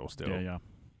the title still. Yeah.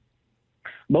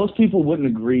 Most people wouldn't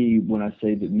agree when I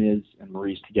say that Miz and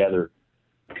Maurice together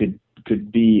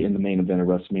could be in the main event of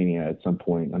WrestleMania at some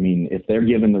point. I mean, if they're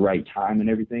given the right time and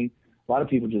everything, a lot of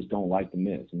people just don't like the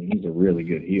Miz. I mean, he's a really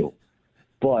good heel.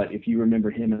 But if you remember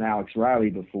him and Alex Riley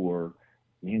before,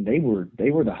 man, they were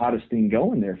the hottest thing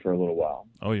going there for a little while.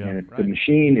 Oh yeah. And if the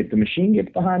machine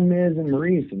gets behind Miz and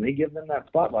Maurice and they give them that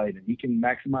spotlight and he can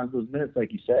maximize those minutes,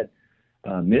 like you said,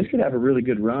 Miz could have a really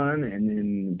good run and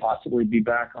then possibly be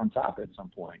back on top at some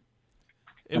point.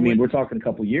 We're talking a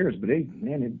couple years, but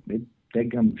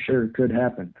I'm sure it could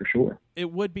happen for sure.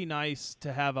 It would be nice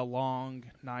to have a long,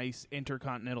 nice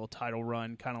intercontinental title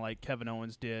run, kind of like Kevin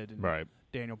Owens did and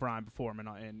Daniel Bryan before him.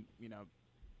 And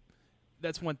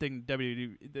that's one thing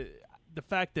WWE, the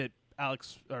fact that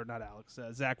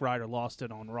Zack Ryder lost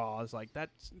it on Raw is like,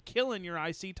 that's killing your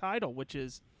IC title, which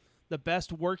is the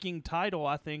best working title,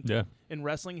 I think, in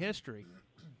wrestling history.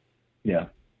 Yeah.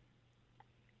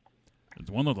 It's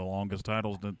one of the longest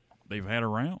titles that they've had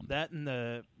around. That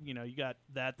and you got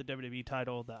the WWE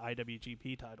title, the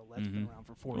IWGP title, that's been around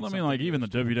for 40 Well, I mean, like even the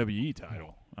WWE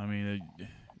title. I mean,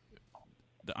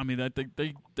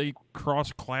 they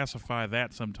cross-classify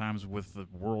that sometimes with the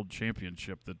World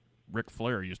Championship that Ric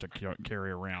Flair used to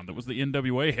carry around. That was the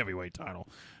NWA heavyweight title.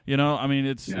 I mean,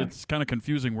 it's kind of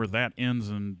confusing where that ends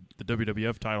and the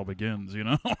WWF title begins,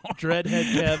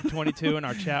 Dreadhead Kev 22 in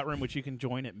our chat room, which you can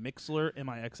join at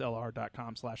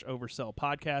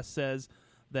mixlr.com/oversellpodcast, says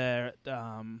that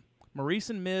Maurice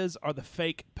and Miz are the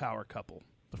fake power couple.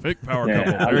 The fake power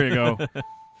couple. There you go.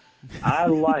 I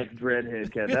like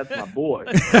Dreadhead Kev. That's my boy.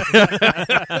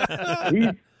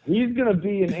 He's going to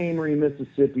be in Amory,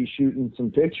 Mississippi shooting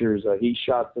some pictures. He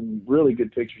shot some really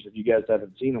good pictures, if you guys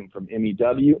haven't seen them, from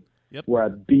MEW, where I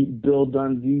beat Bill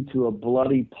Dundee to a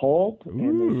bloody pulp, and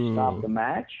they stopped the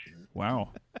match. Wow.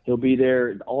 He'll be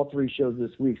there all 3 shows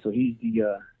this week, so he's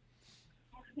the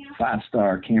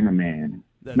 5-star cameraman.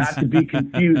 Not to be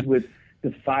confused with the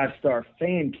 5-star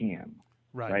fan cam.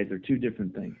 Right? They're 2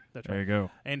 different things. That's right. There you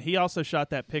go. And he also shot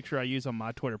that picture I use on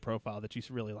my Twitter profile that you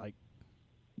really like.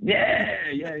 Yeah,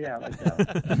 I like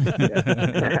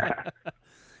that.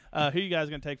 Who you guys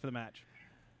going to take for the match?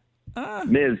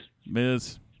 Miz.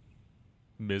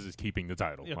 Miz is keeping the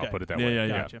title. Okay. I'll put it that way. Yeah.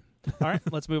 Gotcha. All right,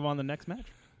 let's move on to the next match.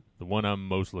 The one I'm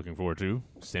most looking forward to,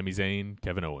 Sami Zayn,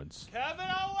 Kevin Owens. Kevin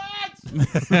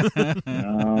Owens!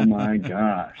 Oh, my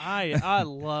gosh. I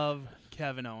love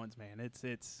Kevin Owens, man.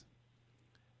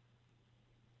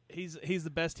 He's the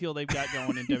best heel they've got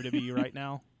going in WWE right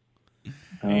now.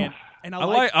 And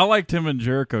I liked him and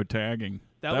Jericho tagging.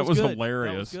 That was good.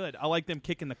 hilarious. That was good. I like them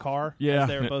kicking the car as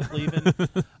they were both leaving.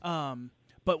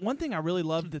 But one thing I really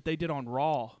loved that they did on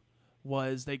Raw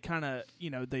was they kind of,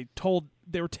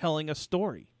 they were telling a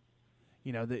story.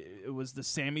 It was the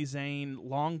Sami Zayn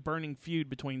long burning feud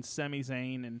between Sami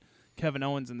Zayn and Kevin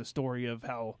Owens, and the story of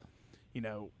how,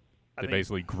 They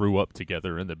basically grew up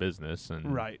together in the business,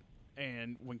 and right.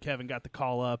 And when Kevin got the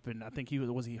call up, and I think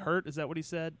was he hurt? Is that what he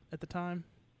said at the time?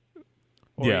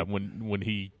 Or when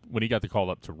he got the call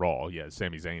up to Raw,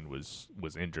 Sami Zayn was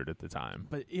injured at the time.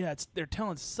 But they're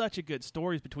telling such a good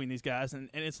stories between these guys, and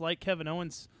it's like Kevin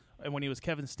Owens when he was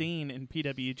Kevin Steen in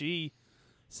PWG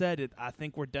said it. I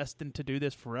think we're destined to do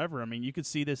this forever. I mean, you could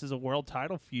see this as a world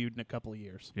title feud in a couple of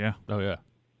years. Yeah. Oh yeah.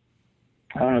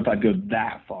 I don't know if I'd go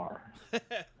that far.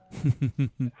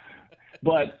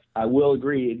 But I will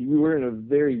agree, we're in a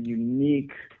very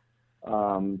unique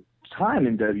time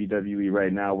in WWE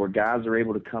right now where guys are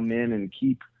able to come in and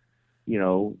keep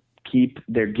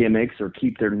their gimmicks or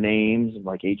keep their names,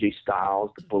 like AJ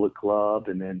Styles, the Bullet Club,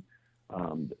 and then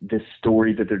this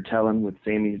story that they're telling with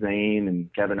Sami Zayn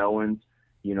and Kevin Owens.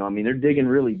 They're digging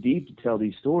really deep to tell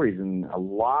these stories, and a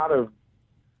lot of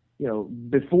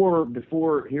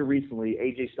before here recently,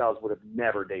 AJ Styles would have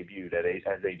never debuted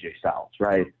as AJ Styles,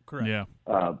 right? Correct. Yeah.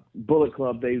 Bullet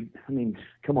Club,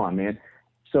 come on, man.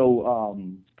 So,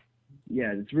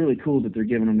 it's really cool that they're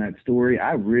giving him that story.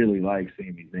 I really like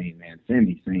Sami Zayn, man.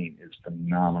 Sami Zayn is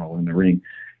phenomenal in the ring.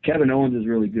 Kevin Owens is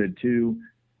really good, too.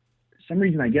 For some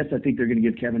reason, I think they're going to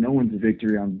give Kevin Owens the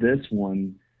victory on this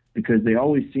one because they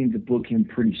always seem to book him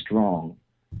pretty strong,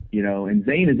 and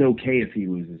Zayn is okay if he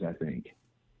loses, I think.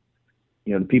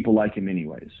 The people like him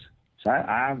anyways. So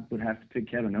I would have to pick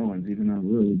Kevin Owens, even though I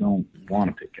really don't want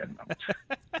to pick Kevin Owens.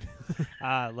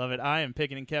 I love it. I am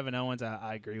picking Kevin Owens.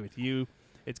 I agree with you.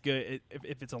 It's good.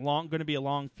 If it's going to be a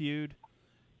long feud,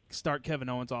 start Kevin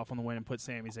Owens off on the win and put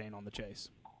Sami Zayn on the chase.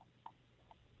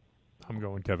 I'm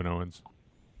going Kevin Owens.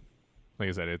 Like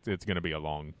I said, it's going to be a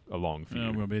long feud.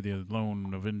 I'm going to be the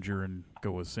lone Avenger and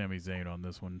go with Sami Zayn on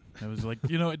this one. It was like,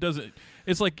 it doesn't.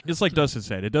 It's like Dustin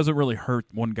said. It doesn't really hurt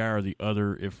one guy or the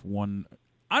other if one.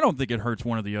 I don't think it hurts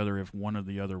one or the other if one or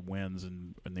the other wins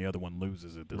and the other one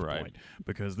loses at this point,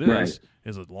 because this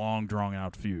is a long, drawn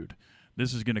out feud.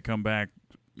 This is going to come back,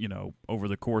 over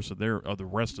the course of the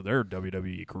rest of their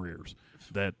WWE careers.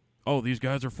 That. Oh, these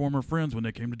guys are former friends when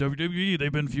they came to WWE.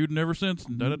 They've been feuding ever since.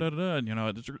 And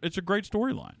And, it's a great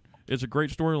storyline. It's a great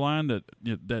storyline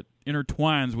that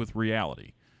intertwines with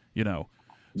reality.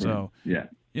 So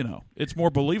it's more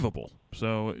believable.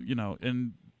 So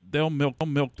and they'll milk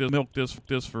this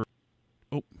for.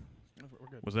 Oh, we're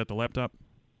good. Was that the laptop?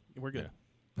 We're good.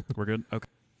 Yeah. We're good. Okay.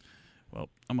 Well,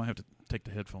 I'm gonna have to take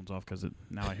the headphones off because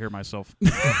now I hear myself.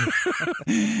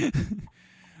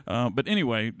 But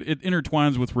anyway, it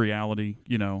intertwines with reality,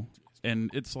 and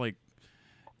it's like,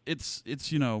 it's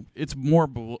more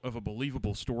of a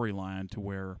believable storyline to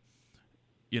where,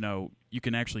 you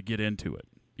can actually get into it,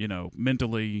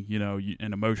 mentally,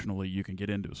 and emotionally, you can get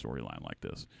into a storyline like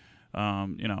this,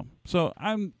 So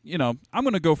I'm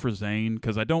going to go for Zayn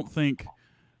because I don't think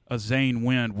a Zayn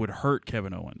win would hurt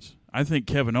Kevin Owens. I think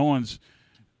Kevin Owens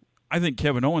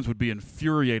would be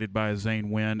infuriated by a Zayn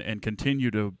win and continue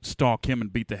to stalk him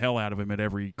and beat the hell out of him at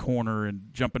every corner and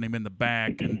jumping him in the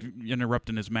back and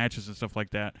interrupting his matches and stuff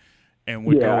like that. And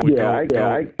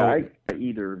I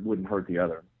either wouldn't hurt the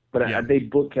other. But they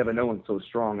book Kevin Owens so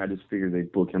strong, I just figured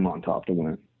they'd book him on top to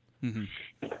win. Mm-hmm.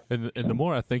 And the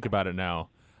more I think about it now,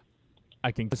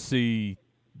 I can see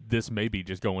this maybe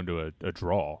just going to a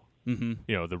draw. Mm-hmm.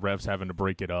 The refs having to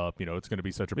break it up. It's going to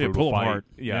be such a brutal fight. Apart.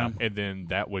 Yeah, and then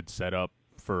that would set up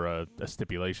for a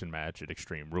stipulation match at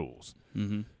Extreme Rules,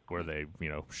 where they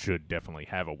should definitely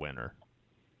have a winner.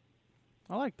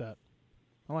 I like that.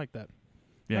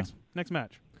 Yeah. Next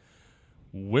match.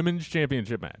 Women's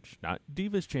Championship match, not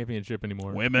Divas Championship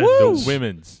anymore. Women's. The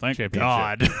Women's Thank Championship.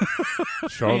 God.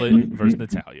 Charlotte versus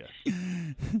Natalya.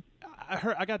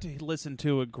 I got to listen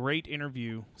to a great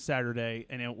interview Saturday,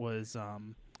 and it was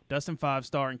Dustin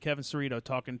 5-Star and Kevin Cerrito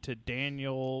talking to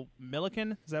Daniel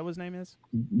Milliken. Is that what his name is?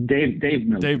 Dave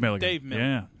Milliken. Dave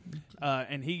Milliken. Yeah.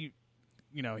 And he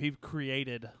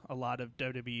created a lot of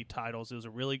WWE titles. It was a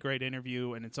really great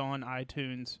interview, and it's on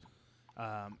iTunes.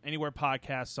 Anywhere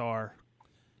podcasts are,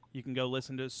 you can go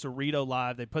listen to Cerrito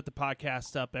Live. They put the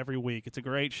podcast up every week. It's a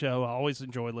great show. I always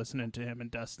enjoy listening to him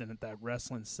and Dustin at that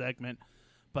wrestling segment.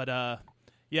 But, I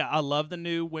love the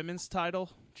new women's title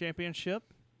championship.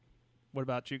 What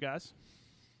about you guys?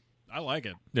 I like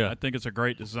it. Yeah. I think it's a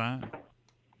great design.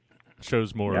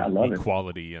 Shows more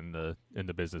equality in the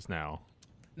business now.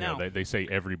 Now they say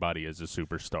everybody is a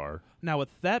superstar. Now, with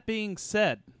that being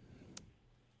said,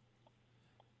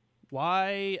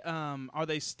 why are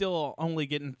they still only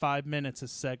getting 5 minutes a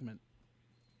segment?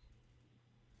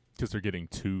 Because they're getting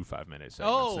 2 5-minute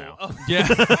segments now. Oh. Yeah.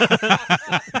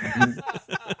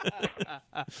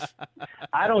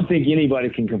 I don't think anybody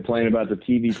can complain about the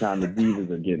TV time the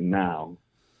Divas are getting now.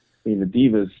 mean, the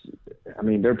Divas, I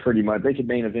mean, they're pretty much, they could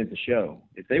main event the show.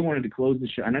 If they wanted to close the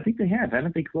show, and I think they have.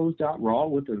 Haven't they closed out Raw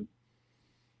with a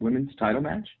women's title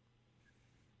match?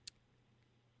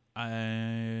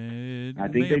 I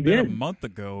think they did. did. A month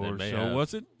ago or so,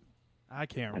 was it? I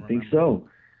can't remember. I think so.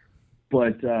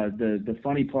 But the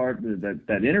funny part,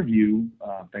 that interview,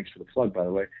 thanks for the plug, by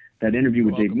the way, that interview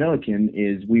with Dave Milliken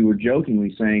is we were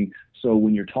jokingly saying, so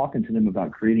when you're talking to them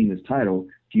about creating this title,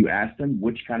 do you ask them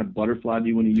which kind of butterfly do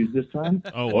you want to use this time?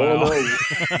 Oh, wow. No,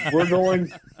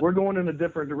 we're going in a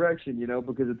different direction,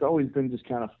 because it's always been just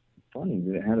kind of funny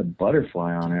that it had a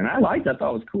butterfly on it. And I thought it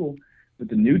was cool. But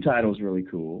the new title is really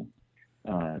cool.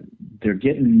 They're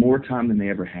getting more time than they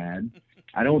ever had.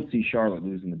 I don't see Charlotte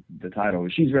losing the title.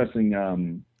 She's wrestling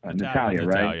Natalya, right?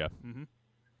 Natalya. Mm-hmm.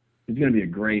 It's going to be a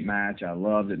great match. I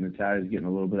love that Natalya's getting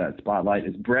a little bit of that spotlight.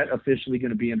 Is Brett officially going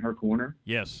to be in her corner?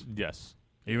 Yes. Yes.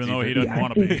 Even though he doesn't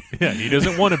want to be. Yeah, he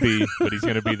doesn't want to be, but he's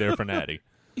going to be there for Natty.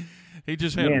 He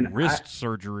just had wrist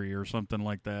surgery or something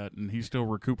like that, and he's still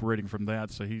recuperating from that.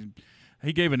 So he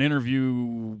gave an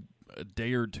interview a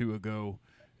day or two ago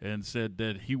and said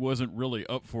that he wasn't really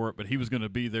up for it, but he was going to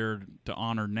be there to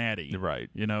honor Natty. Right.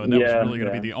 And that was really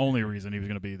going to be the only reason he was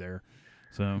going to be there.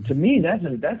 So to me,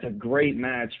 that's a great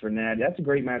match for Natty. That's a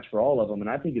great match for all of them, and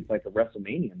I think it's like a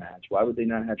WrestleMania match. Why would they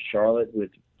not have Charlotte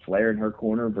with Flair in her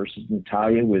corner versus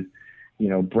Natalya with,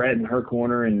 Brett in her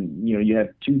corner, and you have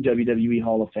two WWE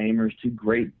Hall of Famers, two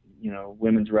great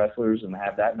women's wrestlers, and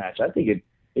have that match. I think it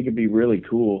could be really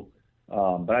cool.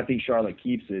 But I think Charlotte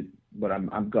keeps it. But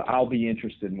I'll be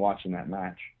interested in watching that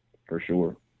match for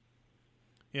sure.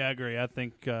 Yeah, I agree. I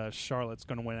think Charlotte's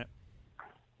going to win it.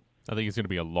 I think it's going to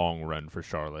be a long run for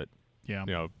Charlotte. Yeah.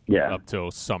 Up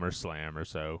till SummerSlam or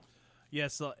so.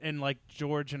 Yes, and like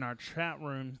George in our chat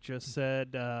room just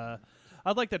said,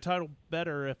 I'd like the title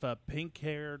better if a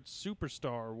pink-haired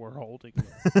superstar were holding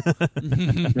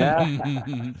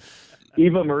it.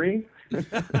 Eva Marie?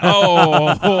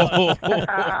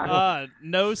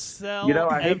 No sell.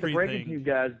 I hate everything. to break it to you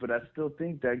guys, but I still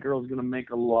think that girl's going to make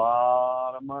a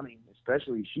lot of money,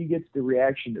 especially if she gets the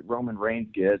reaction that Roman Reigns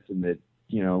gets, and that,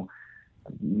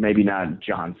 maybe not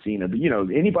John Cena, but,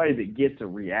 anybody that gets a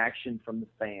reaction from the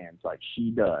fans like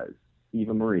she does,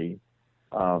 Eva Marie,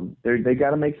 they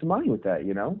got to make some money with that,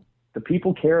 The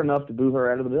people care enough to boo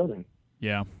her out of the building.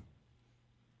 Yeah.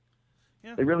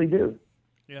 They really do.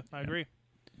 Yeah, I agree.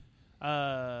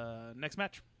 Next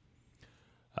match.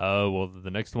 Well, the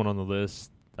next one on the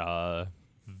list,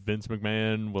 Vince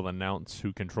McMahon will announce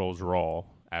who controls Raw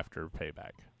after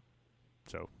Payback.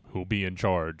 So who'll be in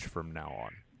charge from now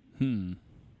on? I'm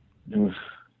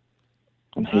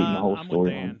hating the whole story.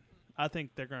 With Dan. I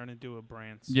think they're going to do a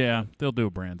brand split. Yeah, they'll do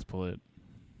a brand split.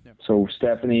 Yep. So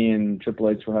Stephanie and Triple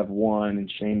H will have one,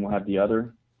 and Shane will have the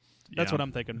other? That's what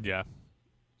I'm thinking. Yeah.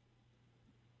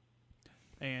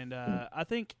 And I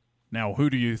think... Now, who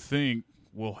do you think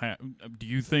will do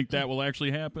you think that will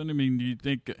actually happen? I mean, do you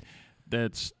think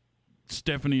that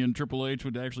Stephanie and Triple H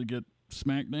would actually get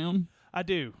SmackDown? I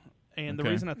do. And the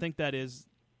reason I think that is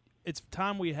it's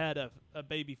time we had a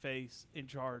babyface in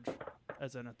charge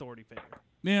as an authority figure.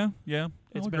 Yeah.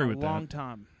 It's been a long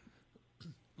time.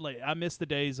 Like, I miss the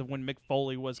days of when Mick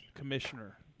Foley was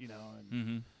commissioner,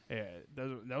 and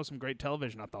that was some great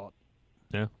television, I thought.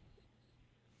 Yeah.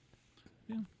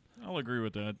 Yeah, I'll agree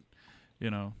with that.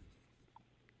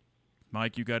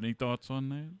 Mike, you got any thoughts on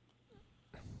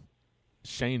that?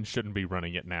 Shane shouldn't be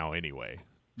running it now anyway.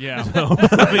 Yeah.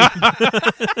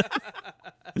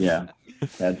 Yeah.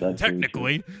 That's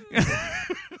technically.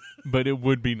 But it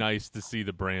would be nice to see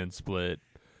the brand split.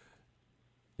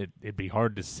 It'd be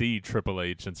hard to see Triple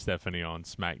H and Stephanie on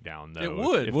SmackDown, though. It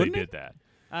would, if wouldn't they it? did that.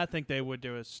 I think they would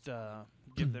do is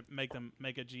make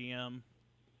a GM,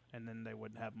 and then they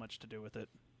wouldn't have much to do with it.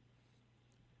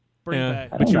 Bring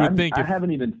back. But you would think I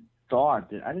haven't even thought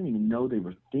that. I didn't even know they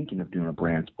were thinking of doing a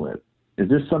brand split. Is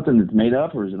this something that's made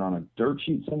up, or is it on a dirt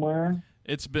sheet somewhere?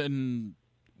 It's been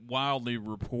wildly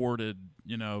reported.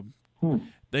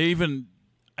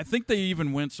 I think they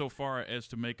even went so far as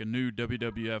to make a new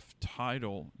WWE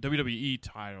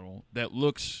title that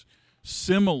looks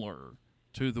similar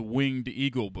to the Winged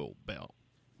Eagle belt.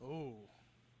 Oh,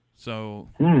 so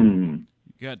you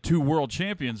got two world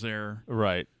champions there,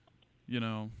 right?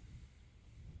 Yeah,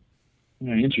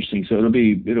 interesting. So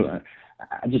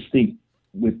I just think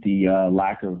with the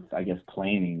lack of, I guess,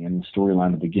 planning and the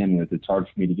storyline to begin with, it's hard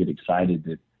for me to get excited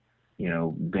that,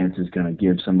 Vince is going to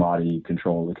give somebody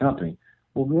control of the company.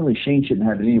 Well, really, Shane shouldn't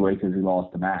have it anyway because he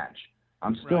lost the match.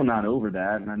 I'm still not over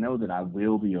that, and I know that I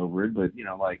will be over it, but,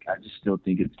 I just still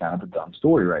think it's kind of a dumb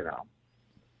story right now.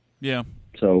 Yeah.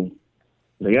 So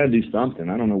they got to do something.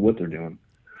 I don't know what they're doing.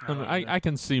 I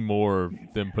can see more of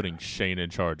them putting Shane in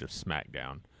charge of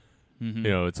SmackDown. Mm-hmm.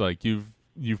 You know, it's like you've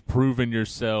proven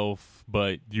yourself,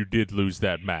 but you did lose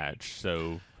that match.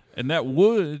 So, and that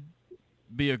would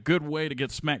be a good way to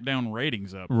get SmackDown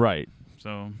ratings up. Right.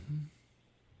 So,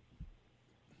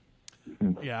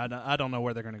 yeah, I don't know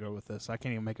where they're going to go with this. I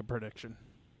can't even make a prediction.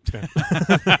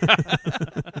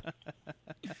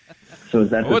 So is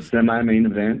that the semi-main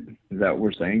event? Is that what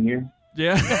we're saying here?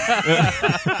 Yeah.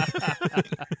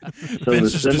 So the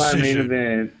semi-main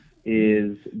event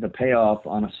is the payoff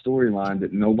on a storyline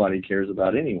that nobody cares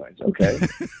about anyways. Okay.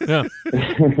 Yeah.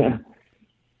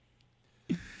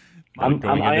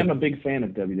 I am a big fan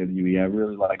of WWE. I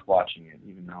really like watching it,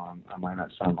 even though I might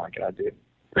not sound like it. I do.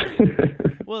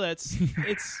 Well, it's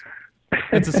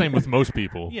the same with most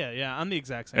people. Yeah, I'm the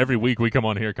exact same. Every week we come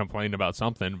on here complaining about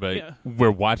something, but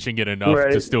we're watching it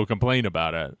enough to still complain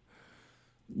about it.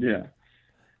 Yeah.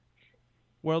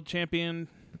 World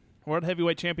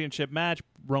Heavyweight Championship match,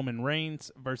 Roman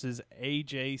Reigns versus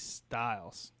AJ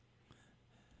Styles.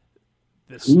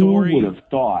 Who would have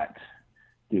thought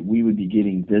that we would be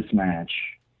getting this match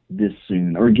this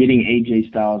soon, or getting AJ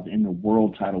Styles in the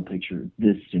world title picture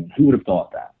this soon? Who would have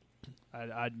thought that?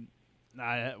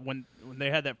 When they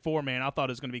had that 4-man, I thought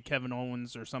it was going to be Kevin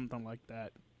Owens or something like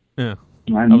that. Yeah,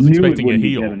 I was expecting a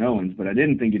heel, Kevin Owens, but I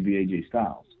didn't think it'd be AJ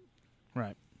Styles.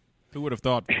 Right. Who would have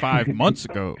thought 5 months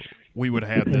ago we would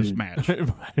have had this match? Yeah,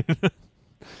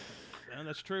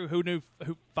 that's true. Who knew?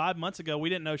 5 months ago we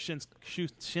didn't know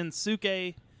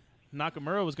Shinsuke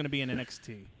Nakamura was going to be in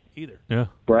NXT either. Yeah.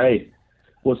 Right.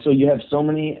 Well, so you have so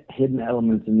many hidden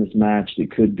elements in this match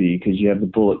that could be, because you have the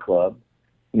Bullet Club.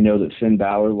 We know that Finn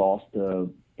Balor lost the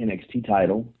NXT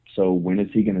title, so when is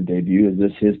he going to debut? Is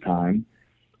this his time?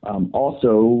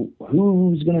 Also,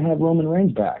 who's going to have Roman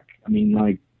Reigns back? I mean,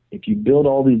 like, if you build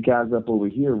all these guys up over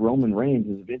here, Roman Reigns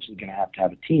is eventually going to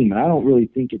have a team, and I don't really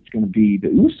think it's going to be the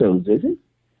Usos, is it?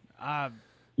 I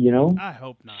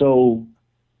hope not. So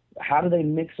how do they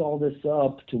mix all this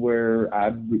up to where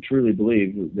I truly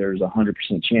believe there's a 100%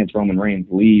 chance Roman Reigns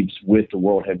leaves with the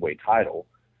World Heavyweight title?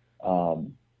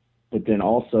 But then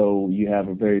also you have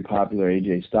a very popular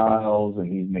AJ Styles, and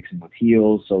he's mixing with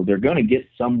heels. So they're going to get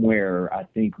somewhere, I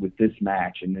think, with this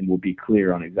match, and then we'll be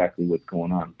clear on exactly what's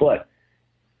going on. But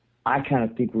I kind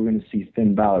of think we're going to see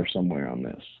Finn Balor somewhere on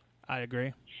this. I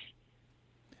agree.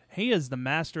 He is the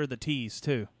master of the tease,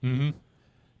 too. Mm-hmm.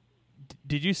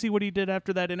 Did you see what he did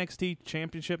after that NXT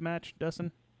championship match,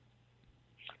 Dustin?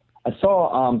 I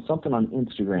saw something on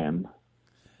Instagram.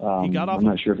 He got off. I'm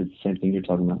not sure if it's the same thing you're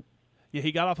talking about. Yeah,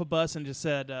 he got off a bus and just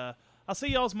said, I'll see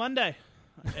y'all's Monday.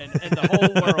 And the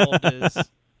whole world is...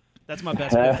 That's my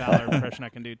best Finn Balor impression I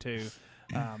can do, too.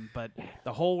 But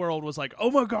the whole world was like, oh,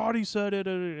 my God, he said it.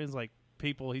 It's like,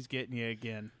 people, he's getting you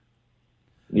again.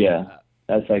 Yeah,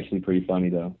 that's actually pretty funny,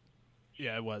 though.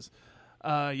 Yeah, it was.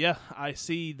 Yeah, I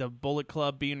see the Bullet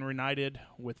Club being reunited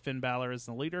with Finn Balor as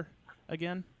the leader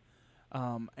again.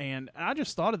 And I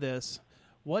just thought of this.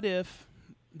 What if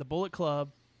the Bullet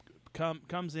Club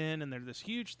comes in and they're this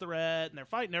huge threat and they're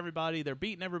fighting everybody, they're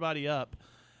beating everybody up,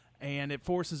 and it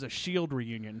forces a Shield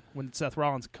reunion when Seth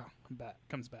Rollins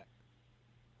comes back.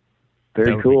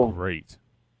 Very that cool. Would be great.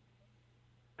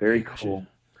 Very cool.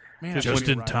 Man, just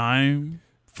in time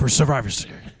for Survivor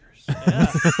Series. Yeah.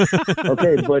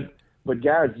 Okay, but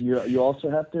guys, you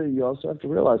also have to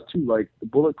realize too, like, the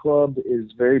Bullet Club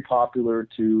is very popular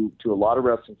to a lot of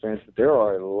wrestling fans, but there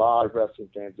are a lot of wrestling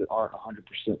fans that aren't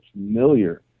 100%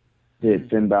 familiar that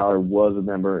Finn Balor was a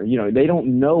member. You know, they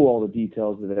don't know all the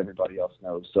details that everybody else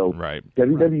knows. So right.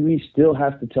 WWE still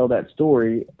has to tell that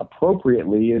story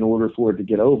appropriately in order for it to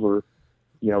get over,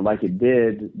 you know, like it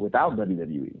did without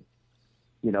WWE.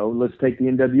 You know, let's take the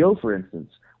NWO, for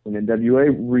instance. When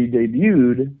NWA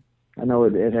re-debuted, I know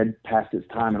it had passed its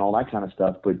time and all that kind of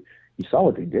stuff, but you saw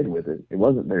what they did with it. It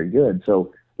wasn't very good.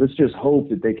 So let's just hope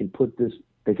that they can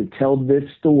tell this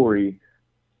story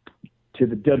to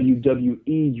the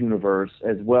WWE universe,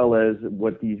 as well as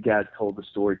what these guys told the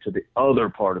story to the other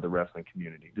part of the wrestling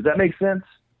community. Does that make sense?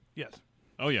 Yes.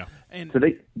 Oh, yeah. And so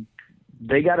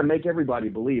they got to make everybody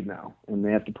believe now, and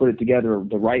they have to put it together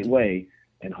the right way,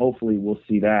 and hopefully we'll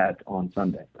see that on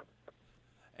Sunday.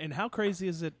 And how crazy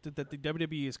is it that the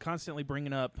WWE is constantly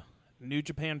bringing up New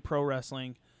Japan Pro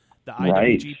Wrestling, the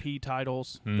IWGP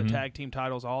titles, the tag team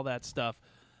titles, all that stuff?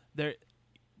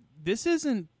 This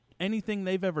isn't anything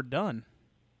they've ever done.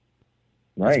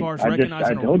 Right. As far as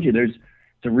recognizing, I told you, it's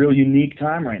a real unique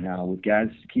time right now with guys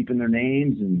keeping their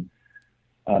names. And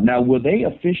now, will they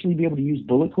officially be able to use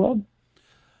Bullet Club?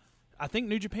 I think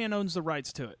New Japan owns the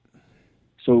rights to it.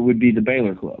 So it would be the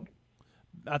Balor Club.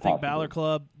 I think Balor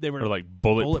Club. They were or like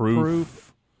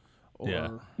Bulletproof.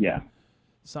 or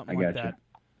something like that.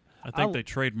 I think they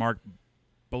trademarked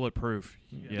Bulletproof.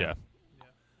 Yeah.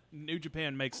 New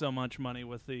Japan makes so much money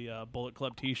with the Bullet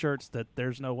Club T-shirts that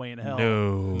there's no way in hell.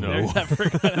 No. They're never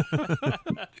gonna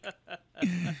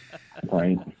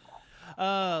Right.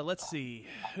 Let's see.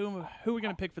 Who are we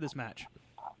going to pick for this match?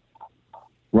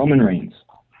 Roman Reigns.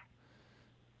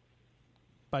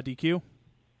 By DQ?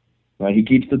 Right, he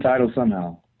keeps the title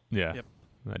somehow. Yeah. Yep.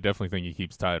 I definitely think he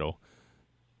keeps title.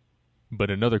 But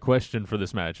another question for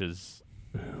this match is,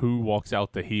 who walks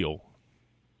out the heel?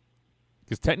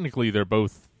 Because technically they're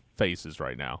both faces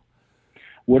right now.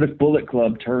 What if Bullet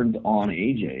Club turned on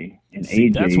AJ and See,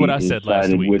 AJ that's what I said last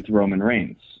sided week. with Roman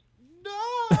Reigns?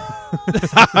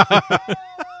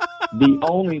 The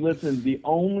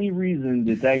only reason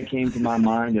that came to my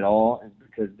mind at all is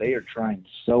because they are trying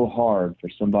so hard for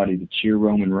somebody to cheer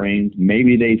Roman Reigns.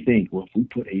 Maybe they think, well, if we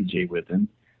put AJ with him,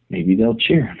 maybe they'll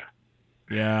cheer him.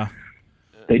 Yeah.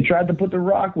 They tried to put The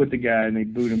Rock with the guy, and they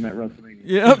booed him at WrestleMania.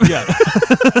 Yep. Yeah.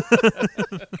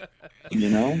 You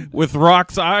know? With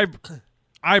Rock's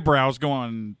eyebrows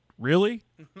going, really?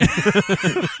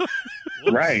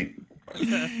 Right.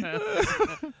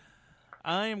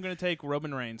 I am going to take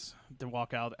Roman Reigns to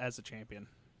walk out as a champion.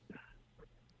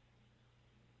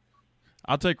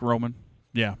 I'll take Roman.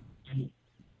 Yeah.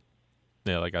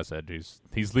 Yeah, like I said,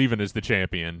 he's leaving as the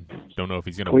champion. Don't know if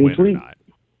he's going to Clean win or sweep. not.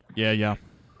 Yeah.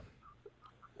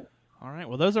 All right,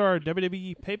 well, those are our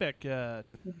WWE Payback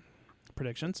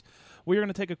predictions. We are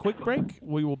going to take a quick break.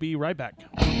 We will be right back.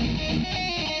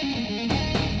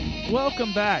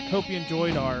 Welcome back. Hope you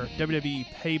enjoyed our WWE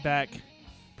Payback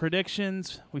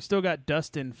predictions. We still got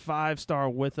Dustin 5-star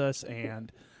with us,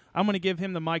 and I'm going to give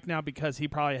him the mic now because he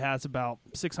probably has about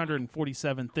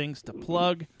 647 things to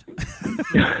plug.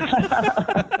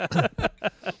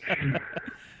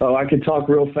 Oh, I can talk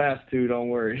real fast, too. Don't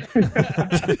worry.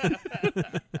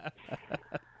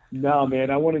 No, man,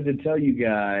 I wanted to tell you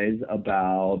guys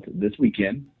about this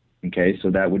weekend. Okay, so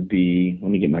that would be,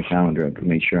 let me get my calendar up to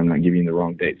make sure I'm not giving you the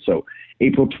wrong date. So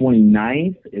April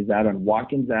 29th is out on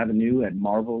Watkins Avenue at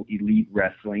Marvel Elite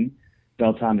Wrestling.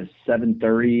 Bell time is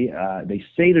 7:30. They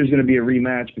say there's going to be a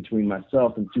rematch between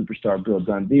myself and superstar Bill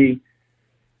Dundee.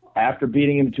 After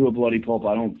beating him to a bloody pulp,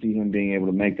 I don't see him being able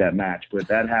to make that match. But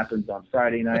that happens on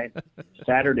Friday night.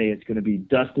 Saturday, it's going to be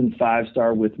Dustin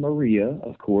 5-star with Maria,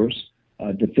 of course,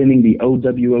 defending the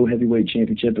OWO Heavyweight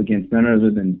Championship against none other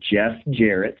than Jeff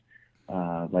Jarrett.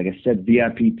 Like I said,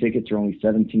 VIP tickets are only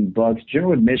 $17.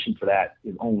 General admission for that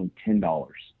is only $10.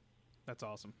 That's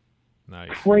awesome. Nice.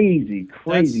 Crazy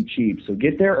cheap. So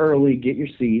get there early, get your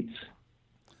seats.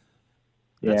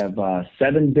 They have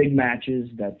 7 big matches.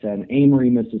 That's in Amory,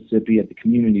 Mississippi at the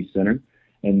Community Center.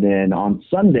 And then on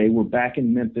Sunday, we're back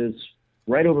in Memphis,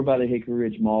 right over by the Hickory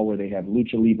Ridge Mall where they have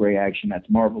Lucha Libre action. That's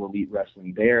Marvel Elite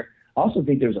Wrestling there. I also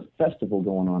think there's a festival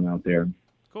going on out there.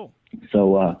 Cool.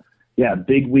 So,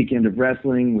 big weekend of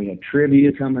wrestling. We have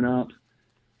trivia coming up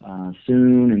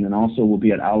soon, and then also we'll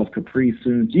be at Olive Capri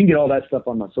soon. So you can get all that stuff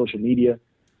on my social media.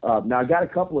 Now, I got a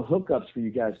couple of hookups for you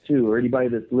guys, too, or anybody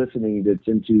that's listening that's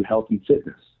into health and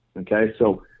fitness, okay?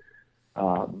 So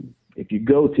if you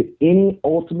go to any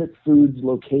Ultimate Foods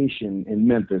location in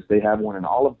Memphis, they have one in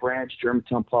Olive Branch,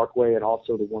 Germantown Parkway, and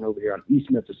also the one over here on East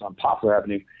Memphis on Poplar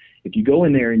Avenue. If you go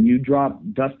in there and you drop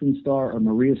Dustin Starr or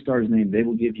Maria Starr's name, they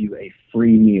will give you a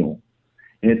free meal.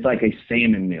 And it's like a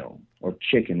salmon meal or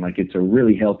chicken. Like, it's a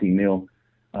really healthy meal.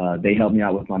 They help me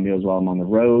out with my meals while I'm on the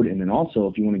road. And then also,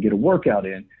 if you want to get a workout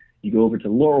in, you go over to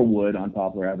Laurelwood on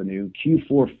Poplar Avenue,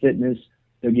 Q4 Fitness.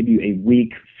 They'll give you a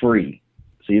week free.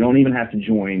 So you don't even have to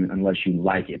join unless you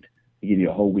like it. They give you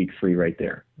a whole week free right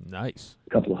there. Nice.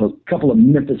 A couple of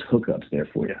Memphis hookups there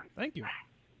for you. Thank you.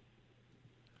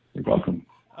 You're welcome.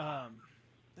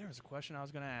 There was a question I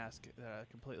was going to ask that I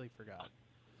completely forgot.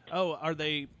 Oh, are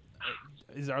they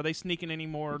sneaking any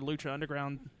more Lucha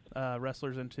Underground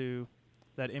wrestlers into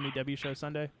that MEW show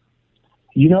Sunday?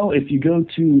 You know, if you go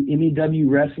to MEW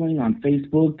Wrestling on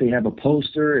Facebook, they have a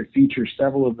poster. It features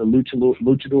several of the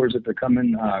luchadors that they're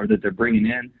coming or that they're bringing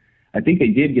in. I think they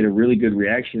did get a really good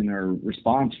reaction or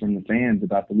response from the fans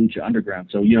about the Lucha Underground.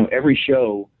 So, you know, every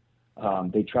show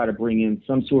they try to bring in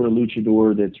some sort of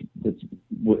luchador that's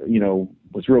you know,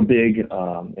 was real big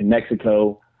in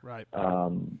Mexico. Right.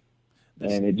 And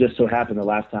it just so happened the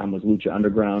last time was Lucha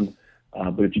Underground.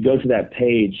 But if you go to that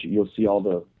page, you'll see all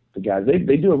the guys.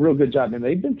 They do a real good job, and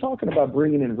they've been talking about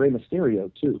bringing in Rey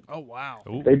Mysterio too. Oh wow!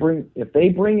 If they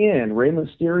bring in Rey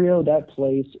Mysterio, that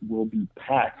place will be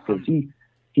packed because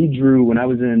he drew when I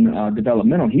was in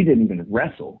developmental. He didn't even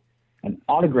wrestle. An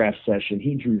autograph session,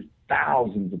 he drew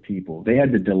thousands of people. They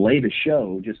had to delay the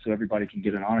show just so everybody can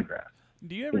get an autograph.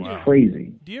 Do you ever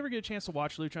crazy. Do you ever get a chance to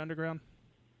watch Lucha Underground?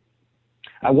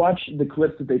 I watch the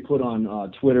clips that they put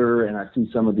on Twitter, and I see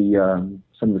some of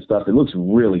the stuff. It looks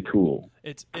really cool.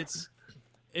 It's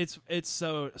it's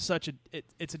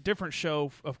a different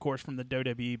show, of course, from the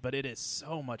WWE, but it is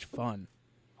so much fun.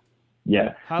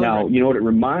 Yeah. Now, you know what it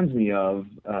reminds me of?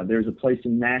 There's a place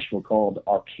in Nashville called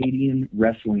Arcadian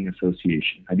Wrestling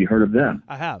Association. Have you heard of them?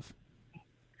 I have.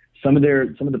 Some of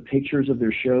the pictures of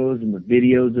their shows and the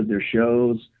videos of their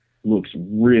shows looks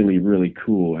really, really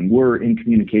cool. And we're in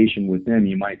communication with them.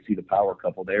 You might see the Power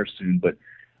Couple there soon. But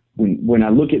when I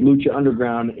look at Lucha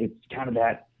Underground, it's kind of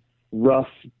that rough,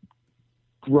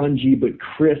 grungy but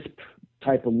crisp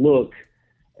type of look.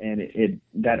 And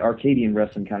that Arcadian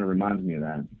wrestling kind of reminds me of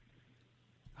that.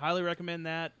 Highly recommend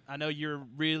that. I know you're a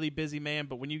really busy man,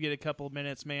 but when you get a couple of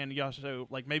minutes, man, you also,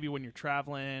 like, maybe when you're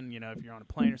traveling, if you're on a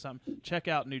plane or something, check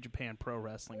out New Japan Pro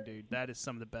Wrestling, dude. That is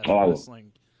some of the best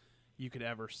wrestling you could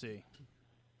ever see.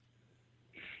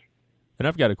 And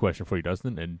I've got a question for you,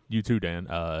 Dustin, and you too, Dan.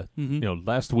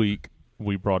 Last week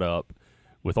we brought up,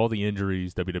 with all the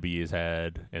injuries WWE has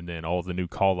had and then all the new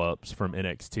call-ups from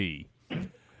NXT,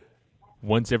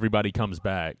 once everybody comes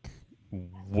back,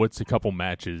 what's a couple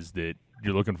matches that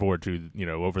you're looking forward to,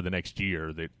 over the next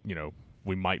year that,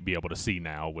 we might be able to see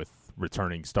now with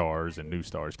returning stars and new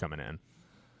stars coming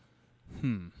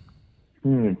in?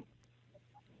 And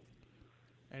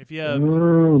if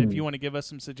you want to give us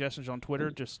some suggestions on Twitter,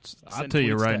 just send I'll tell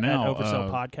you right now,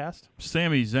 Oversell Podcast.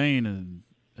 Sami Zayn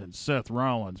and Seth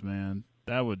Rollins, man,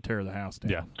 that would tear the house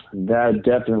down. Yeah, that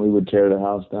definitely would tear the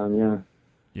house down. Yeah.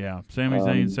 Yeah, Sami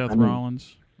Zayn, Seth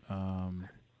Rollins.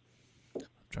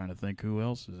 Trying to think who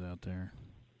else is out there.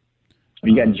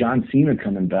 You got John Cena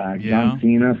coming back. Yeah. John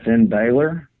Cena, Finn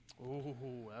Balor.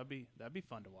 Ooh, that'd be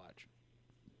fun to watch.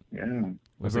 Yeah.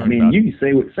 I mean, you can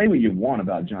say what you want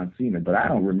about John Cena, but I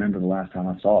don't remember the last time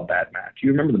I saw a bad match.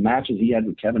 You remember the matches he had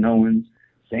with Kevin Owens,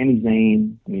 Sami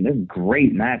Zayn? I mean, they're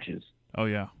great matches. Oh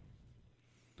yeah.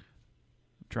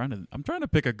 I'm trying to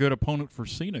pick a good opponent for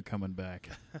Cena coming back.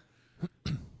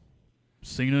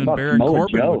 Cena and Baron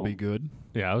Corbin would be good.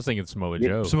 Yeah, I was thinking Samoa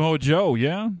Joe. Samoa Joe,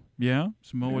 yeah.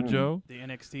 Samoa Joe. The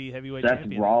NXT heavyweight Seth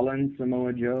champion. Rollins,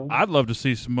 Samoa Joe. I'd love to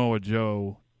see Samoa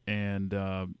Joe and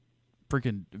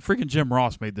freaking Jim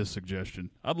Ross made this suggestion.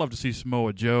 I'd love to see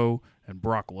Samoa Joe and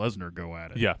Brock Lesnar go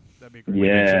at it. Yeah, that'd be great.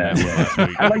 Yeah,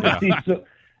 I'd like to see. So,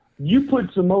 you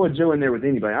put Samoa Joe in there with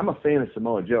anybody. I'm a fan of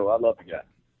Samoa Joe. I love the guy.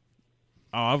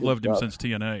 Oh, I've loved him since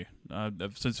TNA.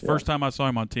 Since the first time I saw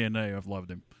him on TNA, I've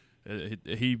loved him.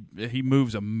 He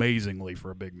moves amazingly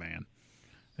for a big man.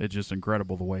 It's just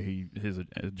incredible the way his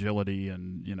agility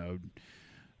and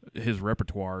his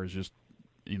repertoire is just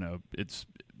it's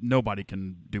nobody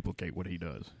can duplicate what he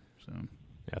does. So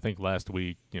I think last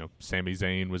week Sami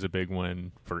Zayn was a big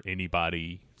one for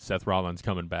anybody. Seth Rollins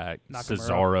coming back,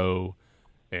 Cesaro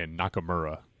and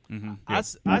Nakamura. Mm-hmm. Yeah.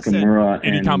 I said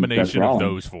any combination of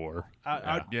those four.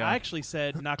 I actually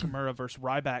said Nakamura versus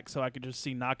Ryback, so I could just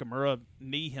see Nakamura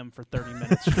knee him for 30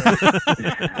 minutes straight.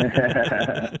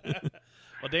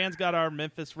 Well, Dan's got our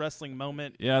Memphis wrestling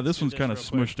moment. Yeah, this one's kind of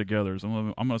smushed together. So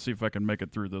I'm going to see if I can make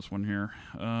it through this one here.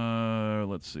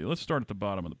 Let's see. Let's start at the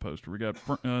bottom of the poster. We got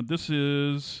this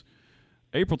is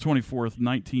April 24th,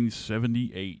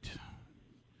 1978.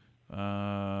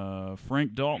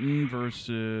 Frank Dalton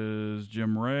versus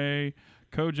Jim Ray,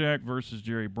 Kojak versus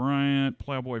Jerry Bryant,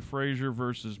 Plowboy Frazier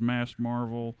versus Masked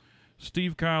Marvel,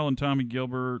 Steve Kyle and Tommy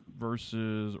Gilbert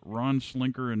versus Ron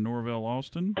Slinker and Norvell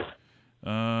Austin.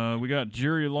 We got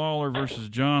Jerry Lawler versus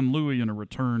John Louie in a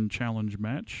return challenge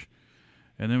match.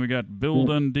 And then we got Bill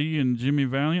Dundee and Jimmy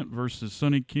Valiant versus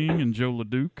Sonny King and Joe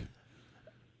LeDuc.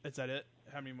 Is that it?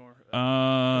 How many more?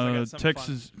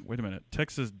 Texas. Wait a minute.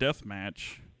 Texas Death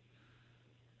Match.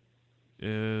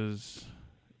 Is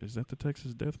that the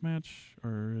Texas Death Match,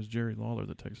 or is Jerry Lawler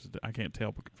the Texas? I can't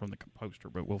tell from the poster,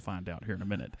 but we'll find out here in a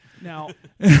minute. Now,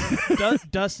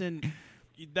 Dustin,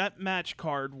 that match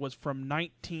card was from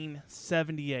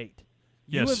 1978.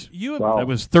 Yes, wow. That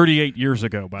was 38 years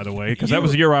ago, by the way, because that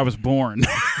was the year I was born.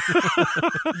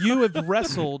 You have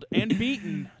wrestled and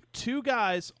beaten two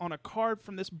guys on a card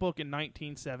from this book in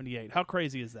 1978. How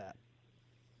crazy is that?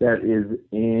 That is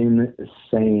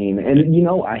insane. And,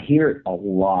 I hear it a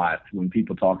lot when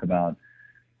people talk about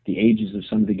the ages of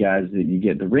some of the guys that you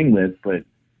get the ring with. But,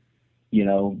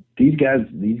 these guys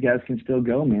can still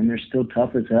go, man. They're still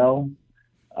tough as hell.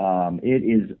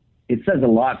 It says a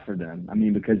lot for them. I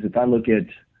mean, because if I look at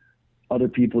other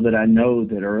people that I know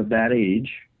that are of that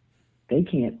age, they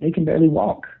can barely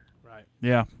walk. Right.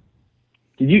 Yeah.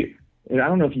 I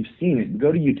don't know if you've seen it.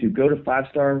 Go to YouTube, go to 5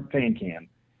 Star Fan Cam.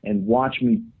 and watch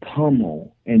me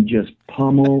pummel and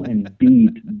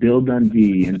beat Bill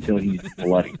Dundee until he's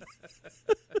bloody.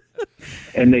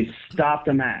 And they stopped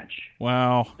the match.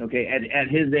 Wow. Okay, at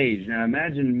his age. Now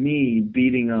imagine me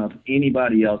beating up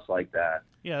anybody else like that.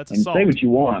 Yeah, that's and assault. say what you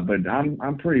want, but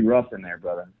I'm pretty rough in there,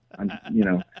 brother.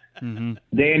 Mm-hmm.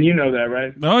 Dan, you know that,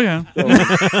 right? Oh yeah.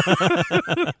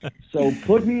 So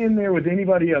put me in there with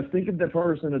anybody else. Think of the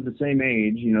person of the same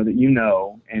age,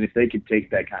 that and if they could take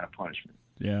that kind of punishment.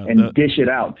 Yeah. And dish it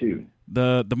out too.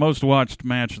 The most watched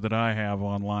match that I have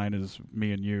online is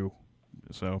me and you.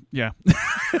 So yeah.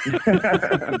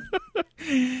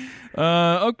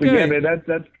 Okay. Yeah, man,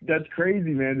 that's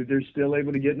crazy, man. That they're still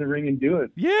able to get in the ring and do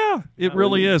it. Yeah, it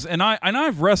really is. And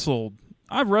I've wrestled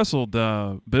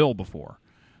Bill before,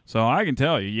 so I can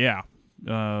tell you, yeah,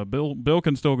 Bill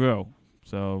can still go.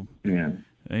 So yeah,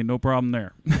 ain't no problem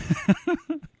there.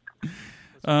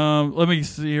 Let me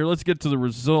see here. Let's get to the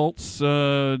results.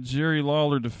 Jerry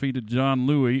Lawler defeated John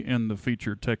Louie in the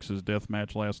featured Texas death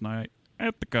match last night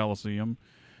at the Coliseum.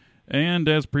 And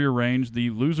as prearranged,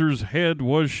 the loser's head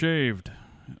was shaved.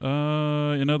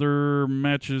 In other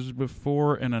matches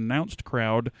before, an announced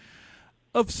crowd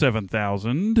of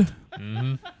 7,000.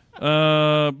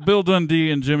 Mm-hmm. Bill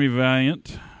Dundee and Jimmy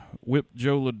Valiant whipped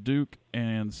Joe LeDuc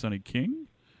and Sonny King.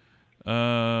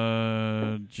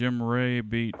 Jim Ray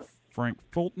beat Frank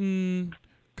Fulton.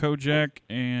 Kojak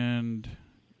and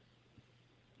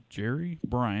Jerry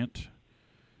Bryant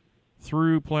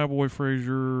through Plowboy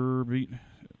Frazier beat...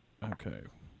 Okay.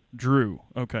 Drew.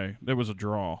 Okay. There was a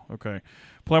draw. Okay.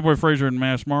 Plowboy Frazier and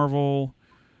Mass Marvel,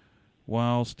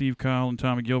 while Steve Kyle and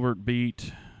Tommy Gilbert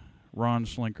beat Ron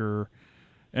Slinker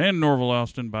and Norval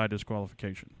Austin by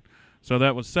disqualification. So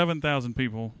that was 7,000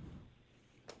 people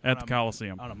at the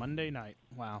Coliseum. On a Monday night.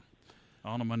 Wow.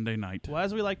 On a Monday night. Well,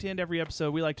 as we like to end every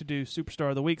episode, we like to do Superstar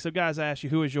of the Week. So, guys, I ask you,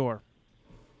 who is your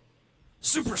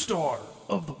Superstar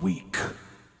of the Week?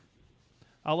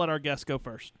 I'll let our guest go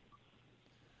first.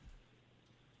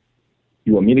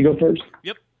 You want me to go first?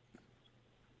 Yep.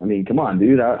 I mean, come on,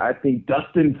 dude. I think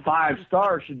Dustin 5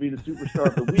 Star should be the Superstar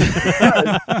of the Week.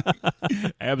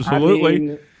 Because, absolutely. I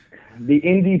mean, the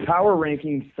Indie Power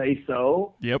Rankings say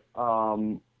so. Yep.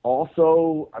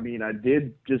 Also, I mean, I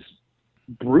did just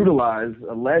brutalize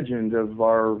a legend of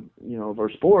our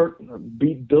sport,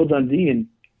 beat Bill Dundee, and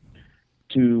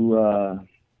it's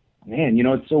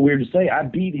so weird to say, I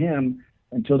beat him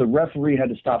until the referee had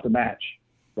to stop the match,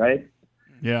 right?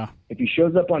 Yeah. If he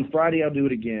shows up on Friday, I'll do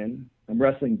it again. I'm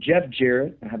wrestling Jeff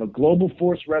Jarrett. I have a Global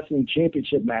Force Wrestling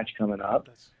Championship match coming up.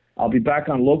 I'll be back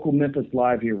on local Memphis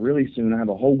Live here really soon. I have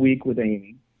a whole week with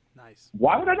Amy. Nice.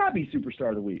 Why would I not be Superstar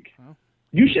of the Week? Well,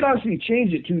 you should obviously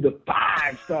change it to the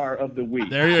 5 Star of the Week.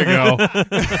 There you go.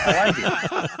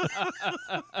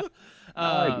 I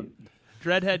like it.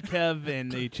 Dreadhead Kev in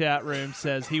the chat room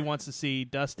says he wants to see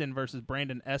Dustin versus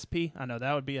Brandon SP. I know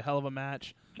that would be a hell of a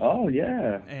match. Oh,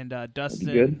 yeah. And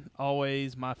Dustin,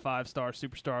 always my 5-star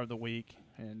Superstar of the Week.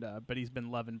 And but he's been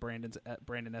loving Brandon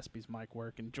SP's mic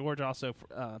work. And George also,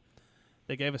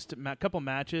 they gave us a couple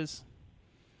matches.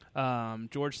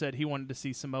 George said he wanted to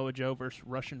see Samoa Joe versus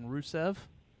Russian Rusev.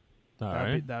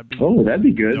 That'd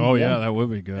be good. Oh, yeah, that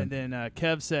would be good. And then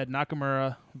Kev said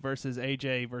Nakamura versus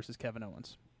AJ versus Kevin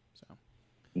Owens. So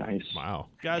nice. Wow.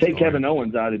 Guys, take Kevin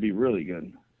Owens out, it'd be really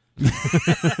good.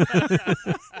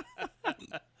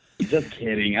 Just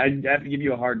kidding. I have to give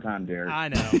you a hard time, Derek. I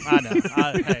know.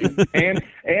 Hey.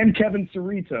 And Kevin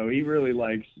Cerrito, he really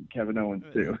likes Kevin Owens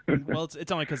too. Well,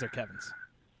 it's only because they're Kevins.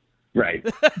 Right.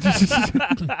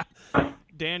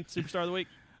 Dan, Superstar of the Week.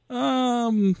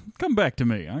 Come back to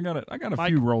me. I got a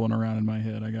few rolling around in my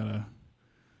head. I'm gonna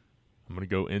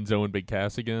go Enzo and Big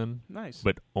Cass again. Nice,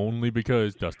 but only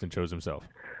because Dustin chose himself.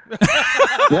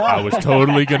 I was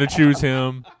totally gonna choose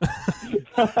him.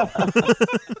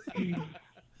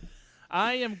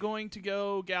 I am going to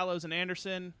go Gallows and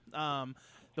Anderson.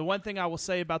 The one thing I will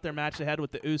say about their match they had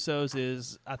with the Usos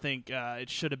is I think it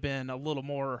should have been a little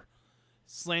more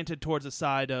slanted towards the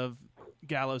side of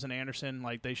Gallows and Anderson.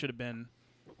 Like they should have been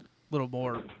a little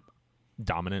more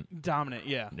dominant.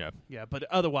 Yeah. But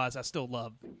otherwise, I still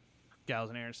love Gallows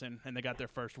and Anderson, and they got their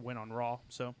first win on Raw.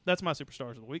 So that's my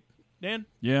Superstars of the Week. Dan?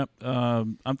 Yeah, I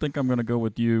think I'm going to go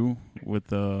with you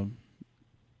with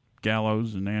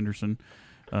Gallows and Anderson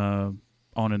on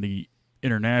the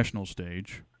international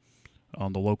stage.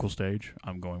 On the local stage,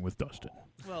 I'm going with Dustin.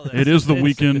 Well, it is the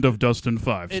weekend of Dustin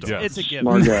 5 stars. It's a given.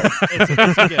 Smart guy. It's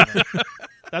a given.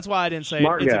 That's why I didn't say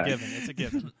Smart it's guy. a given. It's a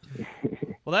given.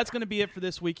 Well, that's going to be it for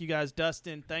this week, you guys.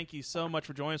 Dustin, thank you so much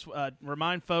for joining us.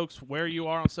 Remind folks where you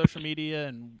are on social media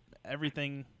and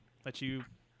everything that you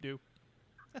do.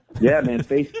 Yeah, man.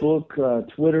 Facebook,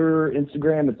 Twitter,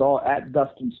 Instagram. It's all at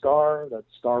Dustin Starr. That's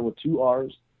Star with 2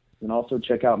 R's. And also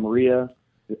check out Maria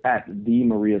at the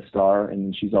Maria Starr,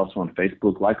 and she's also on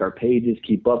Facebook. Like our pages,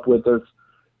 keep up with us.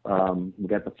 We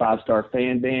got the 5-Star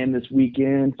Fan Band this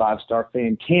weekend. 5-Star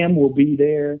Fan Cam will be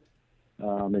there.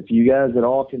 If you guys at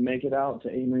all can make it out to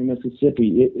Amory,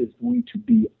 Mississippi, it is going to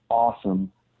be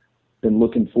awesome. Been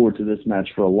looking forward to this match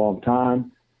for a long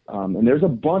time. And there's a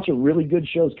bunch of really good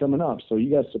shows coming up, so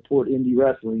you guys support indie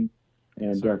wrestling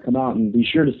and come out and be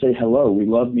sure to say hello. We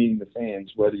love meeting the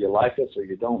fans, whether you like us or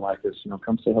you don't like us.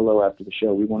 Come say hello after the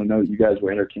show. We want to know that you guys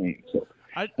were entertained. So,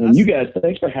 you guys,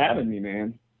 thanks for having me,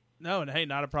 man. No, and hey,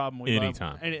 not a problem.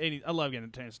 Anytime. I love getting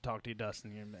a chance to talk to you,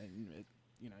 Dustin.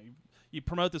 You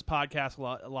promote this podcast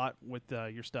a lot with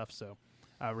your stuff, so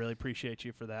I really appreciate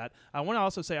you for that. I want to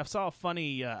also say I saw a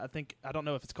funny, I don't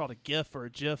know if it's called a GIF or a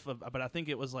GIF, but I think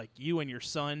it was like you and your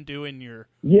son doing your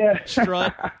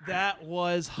strut. That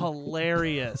was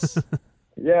hilarious.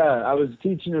 Yeah, I was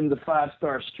teaching him the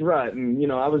 5-star strut, and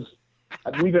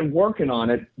we've been working on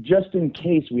it just in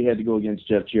case we had to go against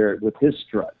Jeff Jarrett with his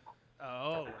strut.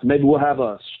 Oh. So maybe we'll have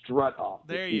a strut off.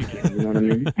 There you go. You know what I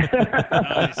mean?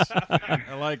 Nice.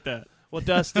 I like that. Well,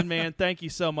 Dustin, man, thank you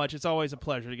so much. It's always a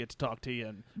pleasure to get to talk to you.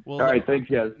 And all right, thanks,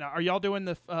 guys. Now, are y'all doing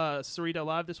the Cerrito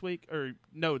Live this week? Or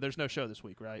no, there's no show this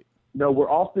week, right? No,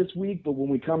 we're off this week, but when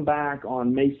we come back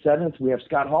on May 7th, we have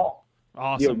Scott Hall,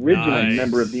 awesome, the original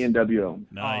member of the NWO.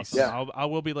 Nice. Awesome. Yeah. I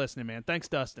will be listening, man. Thanks,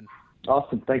 Dustin.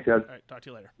 Awesome. Thanks, guys. All right, talk to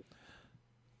you later.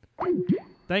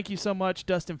 Thank you so much,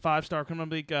 Dustin 5-Star. Come on,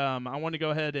 Week. I want to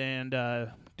go ahead and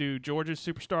do George's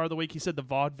Superstar of the Week. He said the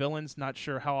Vaudevillains, not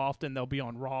sure how often they'll be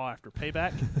on Raw after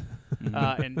Payback.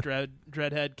 And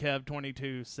Dreadhead Kev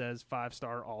 22 says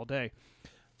 5-star all day.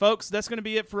 Folks, that's going to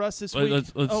be it for us this week.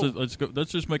 Let's go.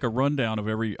 Let's just make a rundown of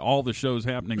all the shows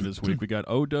happening this week. We got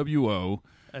OWO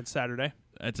and Saturday.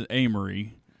 That's at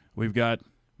Amory. We've got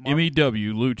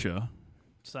MEW Lucha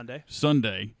Sunday.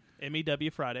 MEW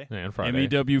Friday. And Friday.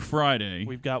 MEW Friday.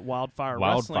 We've got Wildfire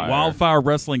Wrestling. Wildfire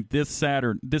Wrestling this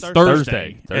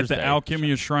Thursday at the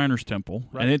Alchemia Shriners Temple.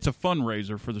 Right. And it's a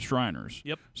fundraiser for the Shriners.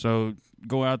 Yep. So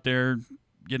go out there,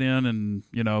 get in, and,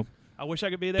 I wish I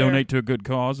could be there. Donate to a good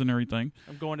cause and everything.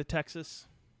 I'm going to Texas.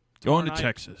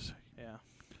 Texas. Yeah.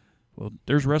 Well,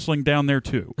 there's wrestling down there,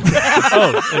 too.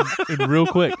 and real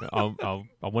quick, I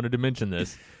wanted to mention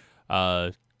this.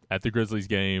 At the Grizzlies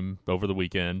game over the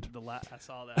weekend. I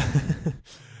saw that.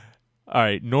 All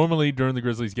right. Normally during the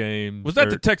Grizzlies game, was that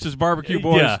the Texas Barbecue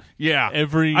Boys? Yeah.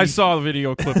 I saw the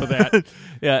video clip of that.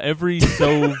 Yeah. Every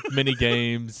so many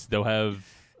games, they'll have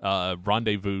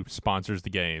Rendezvous sponsors the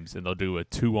games, and they'll do a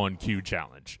 2-on-Q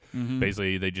challenge. Mm-hmm.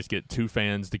 Basically, they just get 2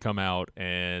 fans to come out,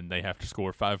 and they have to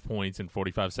score 5 points in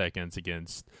 45 seconds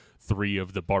against 3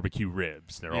 of the barbecue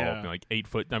ribs. They're all like 8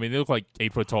 foot. I mean, they look like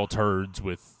 8 foot tall turds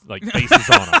with like faces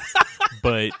on them.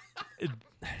 But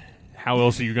how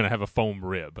else are you going to have a foam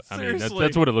rib? I mean,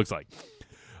 that's what it looks like.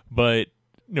 But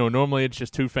normally it's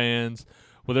just 2 fans.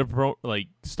 Well, they're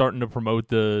starting to promote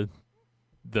the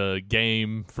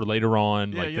game for later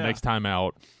on, the next time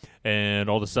out, and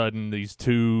all of a sudden these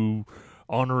 2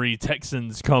 ornery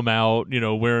Texans come out,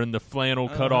 wearing the flannel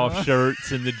cutoff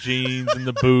shirts and the jeans and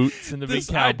the boots and the big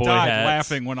cowboy hats. I died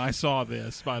laughing when I saw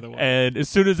this, by the way. And as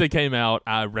soon as they came out,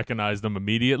 I recognized them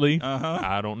immediately.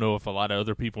 I don't know if a lot of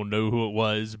other people know who it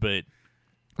was, but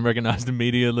I recognized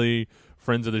immediately.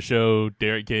 Friends of the show,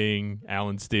 Derek King,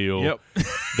 Alan Steele. Yep.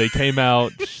 They came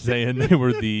out saying they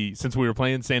were since we were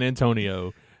playing San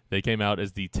Antonio, they came out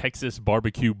as the Texas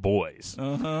Barbecue Boys.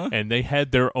 And they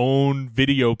had their own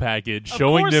video package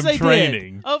showing them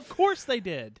training. Of course they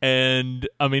did. And,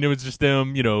 I mean, it was just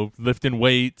them, lifting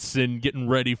weights and getting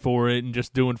ready for it and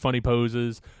just doing funny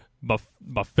poses. My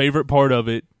favorite part of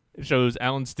it shows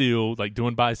Alan Steele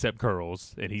doing bicep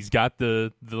curls, and he's got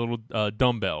the little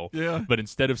dumbbell. Yeah. But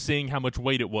instead of seeing how much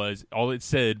weight it was, all it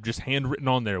said, just handwritten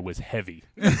on there, was heavy.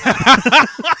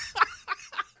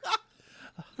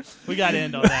 We got to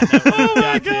end on that note. Oh,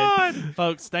 my God.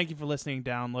 Folks, thank you for listening,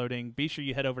 downloading. Be sure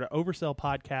you head over to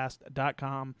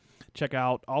oversellpodcast.com. Check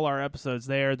out all our episodes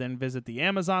there. Then visit the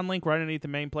Amazon link right underneath the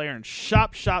main player and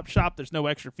shop. There's no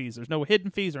extra fees. There's no hidden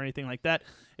fees or anything like that.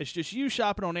 It's just you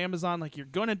shopping on Amazon like you're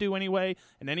going to do anyway.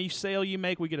 And any sale you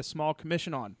make, we get a small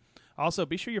commission on. Also,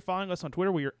 be sure you're following us on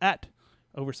Twitter. We are at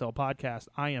Oversell Podcast.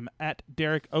 I am at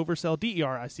Derek Oversell,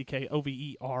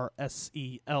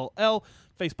 DericOversell.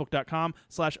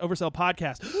 Facebook.com/Oversell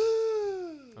Podcast.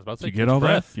 I was about to Did you get all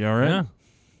breath? You all right? Yeah.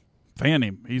 Fan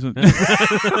him. He's a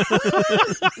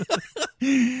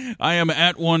I am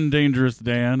at One Dangerous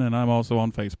Dan, and I'm also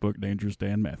on Facebook, Dangerous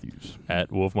Dan Matthews.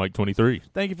 At WolfMike23.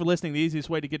 Thank you for listening. The easiest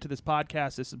way to get to this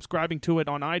podcast is subscribing to it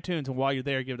on iTunes, and while you're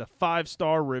there, give it a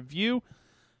 5-star review.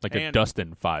 Like a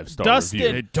Dustin 5-star review.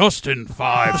 A Dustin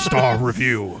 5-star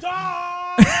review.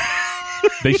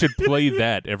 They should play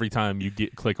that every time you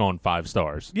click on 5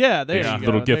 stars. Yeah, there you go. A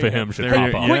little gif of him should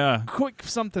pop up. Yeah. Quick,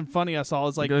 something funny I saw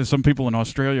is like some people in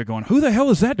Australia going, "Who the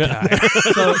hell is that guy?"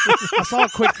 So I saw a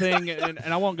quick thing, and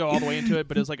I won't go all the way into it,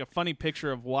 but it was like a funny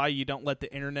picture of why you don't let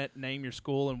the internet name your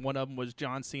school, and one of them was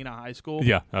John Cena High School.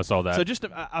 Yeah, I saw that. So just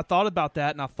I thought about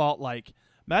that, and I thought like,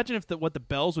 imagine if what the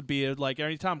bells would be like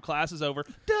every time class is over.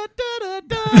 Da, da, da,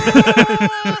 da.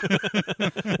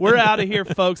 We're out of here,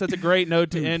 folks. That's a great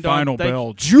note to end Final on.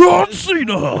 Bell. John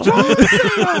Cena. John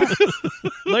Cena.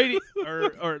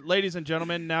 Ladies and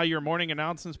gentlemen, now your morning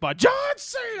announcements by John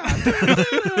Cena.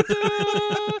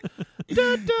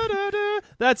 Da, da, da, da.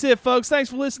 That's it, folks. Thanks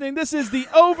for listening. This is the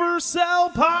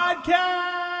Oversell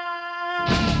Podcast.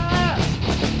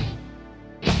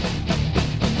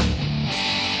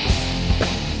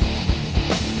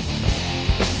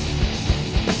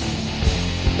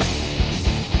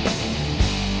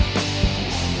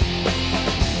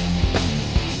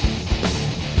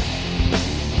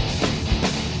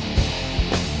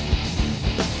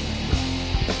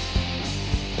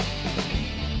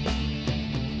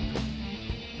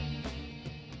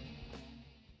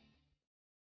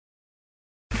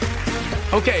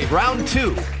 Okay, round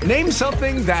 2. Name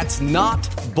something that's not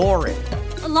boring.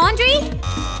 A laundry?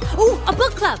 Ooh, a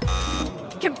book club.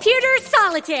 Computer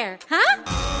solitaire, huh?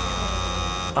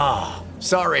 Ah, oh,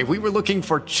 sorry, we were looking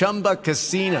for Chumba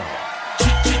Casino.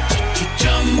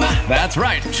 That's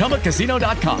right,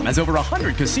 ChumbaCasino.com has over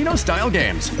 100 casino-style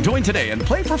games. Join today and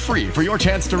play for free for your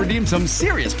chance to redeem some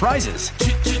serious prizes.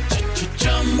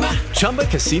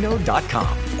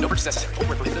 ChumbaCasino.com. No purchase necessary. Void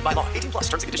where prohibited by law. 18+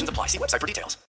 terms and conditions apply. See website for details.